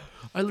like,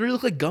 I literally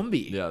look like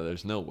Gumby. Yeah,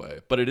 there's no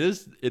way. But it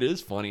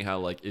is funny how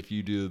like if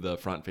you do the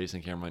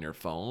front-facing camera on your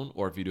phone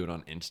or if you do it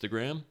on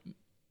Instagram.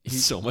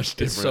 It's so much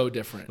different. It's so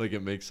different. Like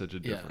it makes such a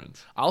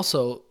difference.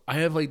 Also, I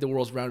have like the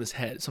world's roundest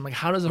head. So I'm like,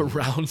 how does a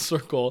round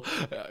circle,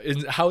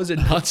 how is it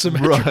not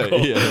symmetrical?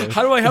 Right, yeah.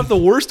 How do I have the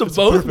worst of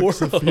both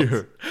worlds?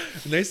 And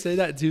they say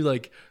that too,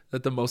 like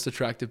that the most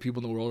attractive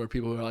people in the world are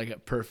people who are like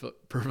at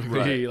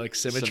perfectly like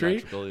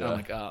symmetry. Yeah. I'm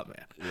like, oh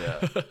man.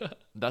 Yeah.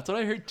 That's what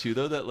I heard too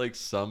though, that like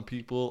some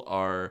people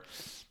are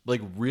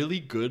like really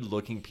good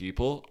looking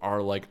people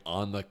are like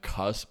on the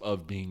cusp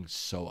of being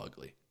so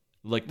ugly.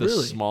 Like the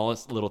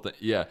smallest little thing.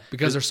 Yeah.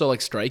 Because they're so like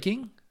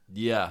striking?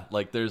 Yeah.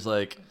 Like there's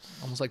like.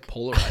 Almost like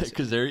polarizing.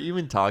 Because they're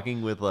even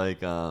talking with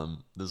like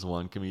this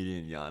one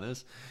comedian,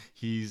 Giannis.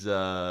 He's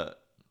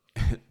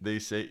they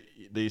say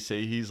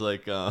he's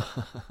like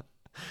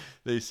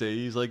they say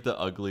he's like the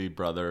ugly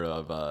brother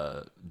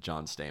of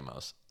John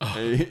Stamos. Oh.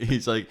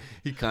 He's like,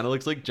 he kind of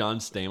looks like John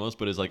Stamos,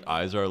 but his like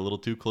eyes are a little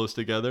too close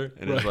together,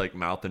 and his like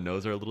mouth and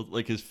nose are a little,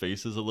 like his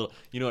face is a little,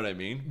 you know what I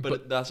mean?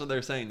 But that's what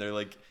they're saying. They're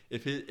like,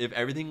 if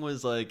everything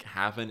was like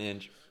half an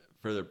inch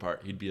further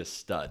apart, he'd be a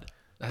stud.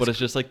 But it's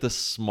just like the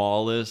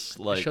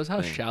smallest, like. It shows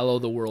how shallow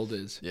the world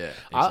is. Yeah,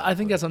 exactly. I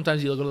think that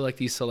sometimes you look at like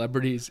these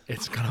celebrities,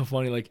 it's kind of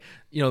funny. Like,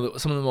 you know,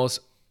 some of the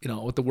most, you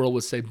know, what the world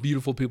would say,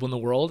 beautiful people in the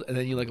world, and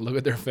then you like look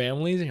at their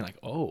families, and you're like,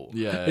 oh,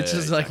 yeah, it's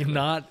just exactly. Like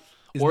not.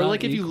 Or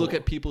like if you look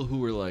at people who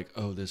were like,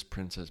 oh, this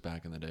princess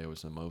back in the day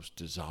was the most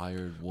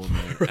desired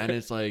woman, and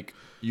it's like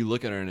you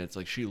look at her and it's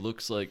like she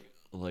looks like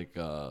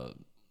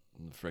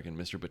freaking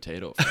Mr.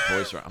 Potato from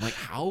Toy Story. I'm like,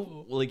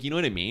 how? Like, you know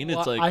what I mean?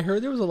 It's like I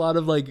heard there was a lot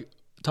of like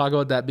talk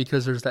about that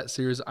because there's that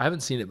series. I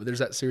haven't seen it, but there's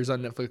that series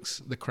on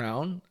Netflix, The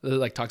Crown, that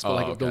like talks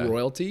about like the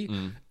royalty,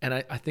 and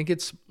I think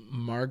it's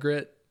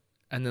Margaret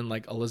and then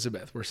like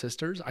Elizabeth were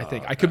sisters. I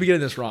think I could be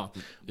getting this wrong,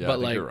 yeah, but I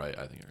think like you're right.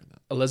 I think I heard that.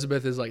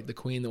 Elizabeth is like the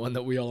queen, the one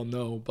that we all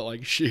know, but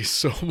like she's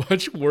so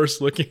much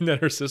worse looking than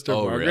her sister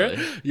Margaret.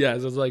 Really? Yeah,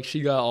 so it's like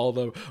she got all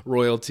the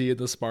royalty and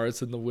the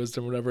smarts and the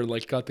wisdom, whatever,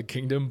 like got the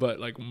kingdom, but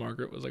like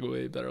Margaret was like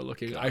way better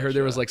looking. Gotcha. I heard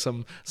there was like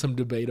some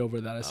debate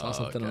over that. I saw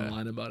something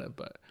online about it,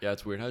 but yeah,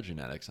 it's weird how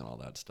genetics and all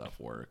that stuff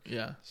work.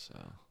 Yeah. So.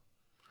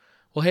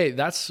 Well, hey,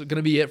 that's going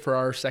to be it for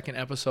our second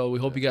episode. We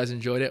hope you guys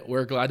enjoyed it.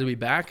 We're glad to be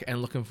back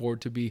and looking forward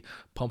to be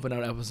pumping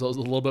out episodes a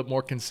little bit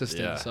more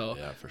consistent. Yeah, so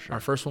for sure. Our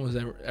first one was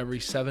every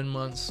 7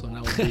 months, so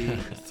now we'll be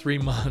 3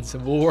 months,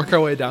 and we'll work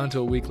our way down to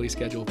a weekly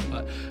schedule.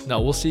 But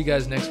no, we'll see you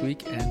guys next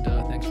week, and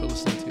thanks for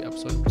listening to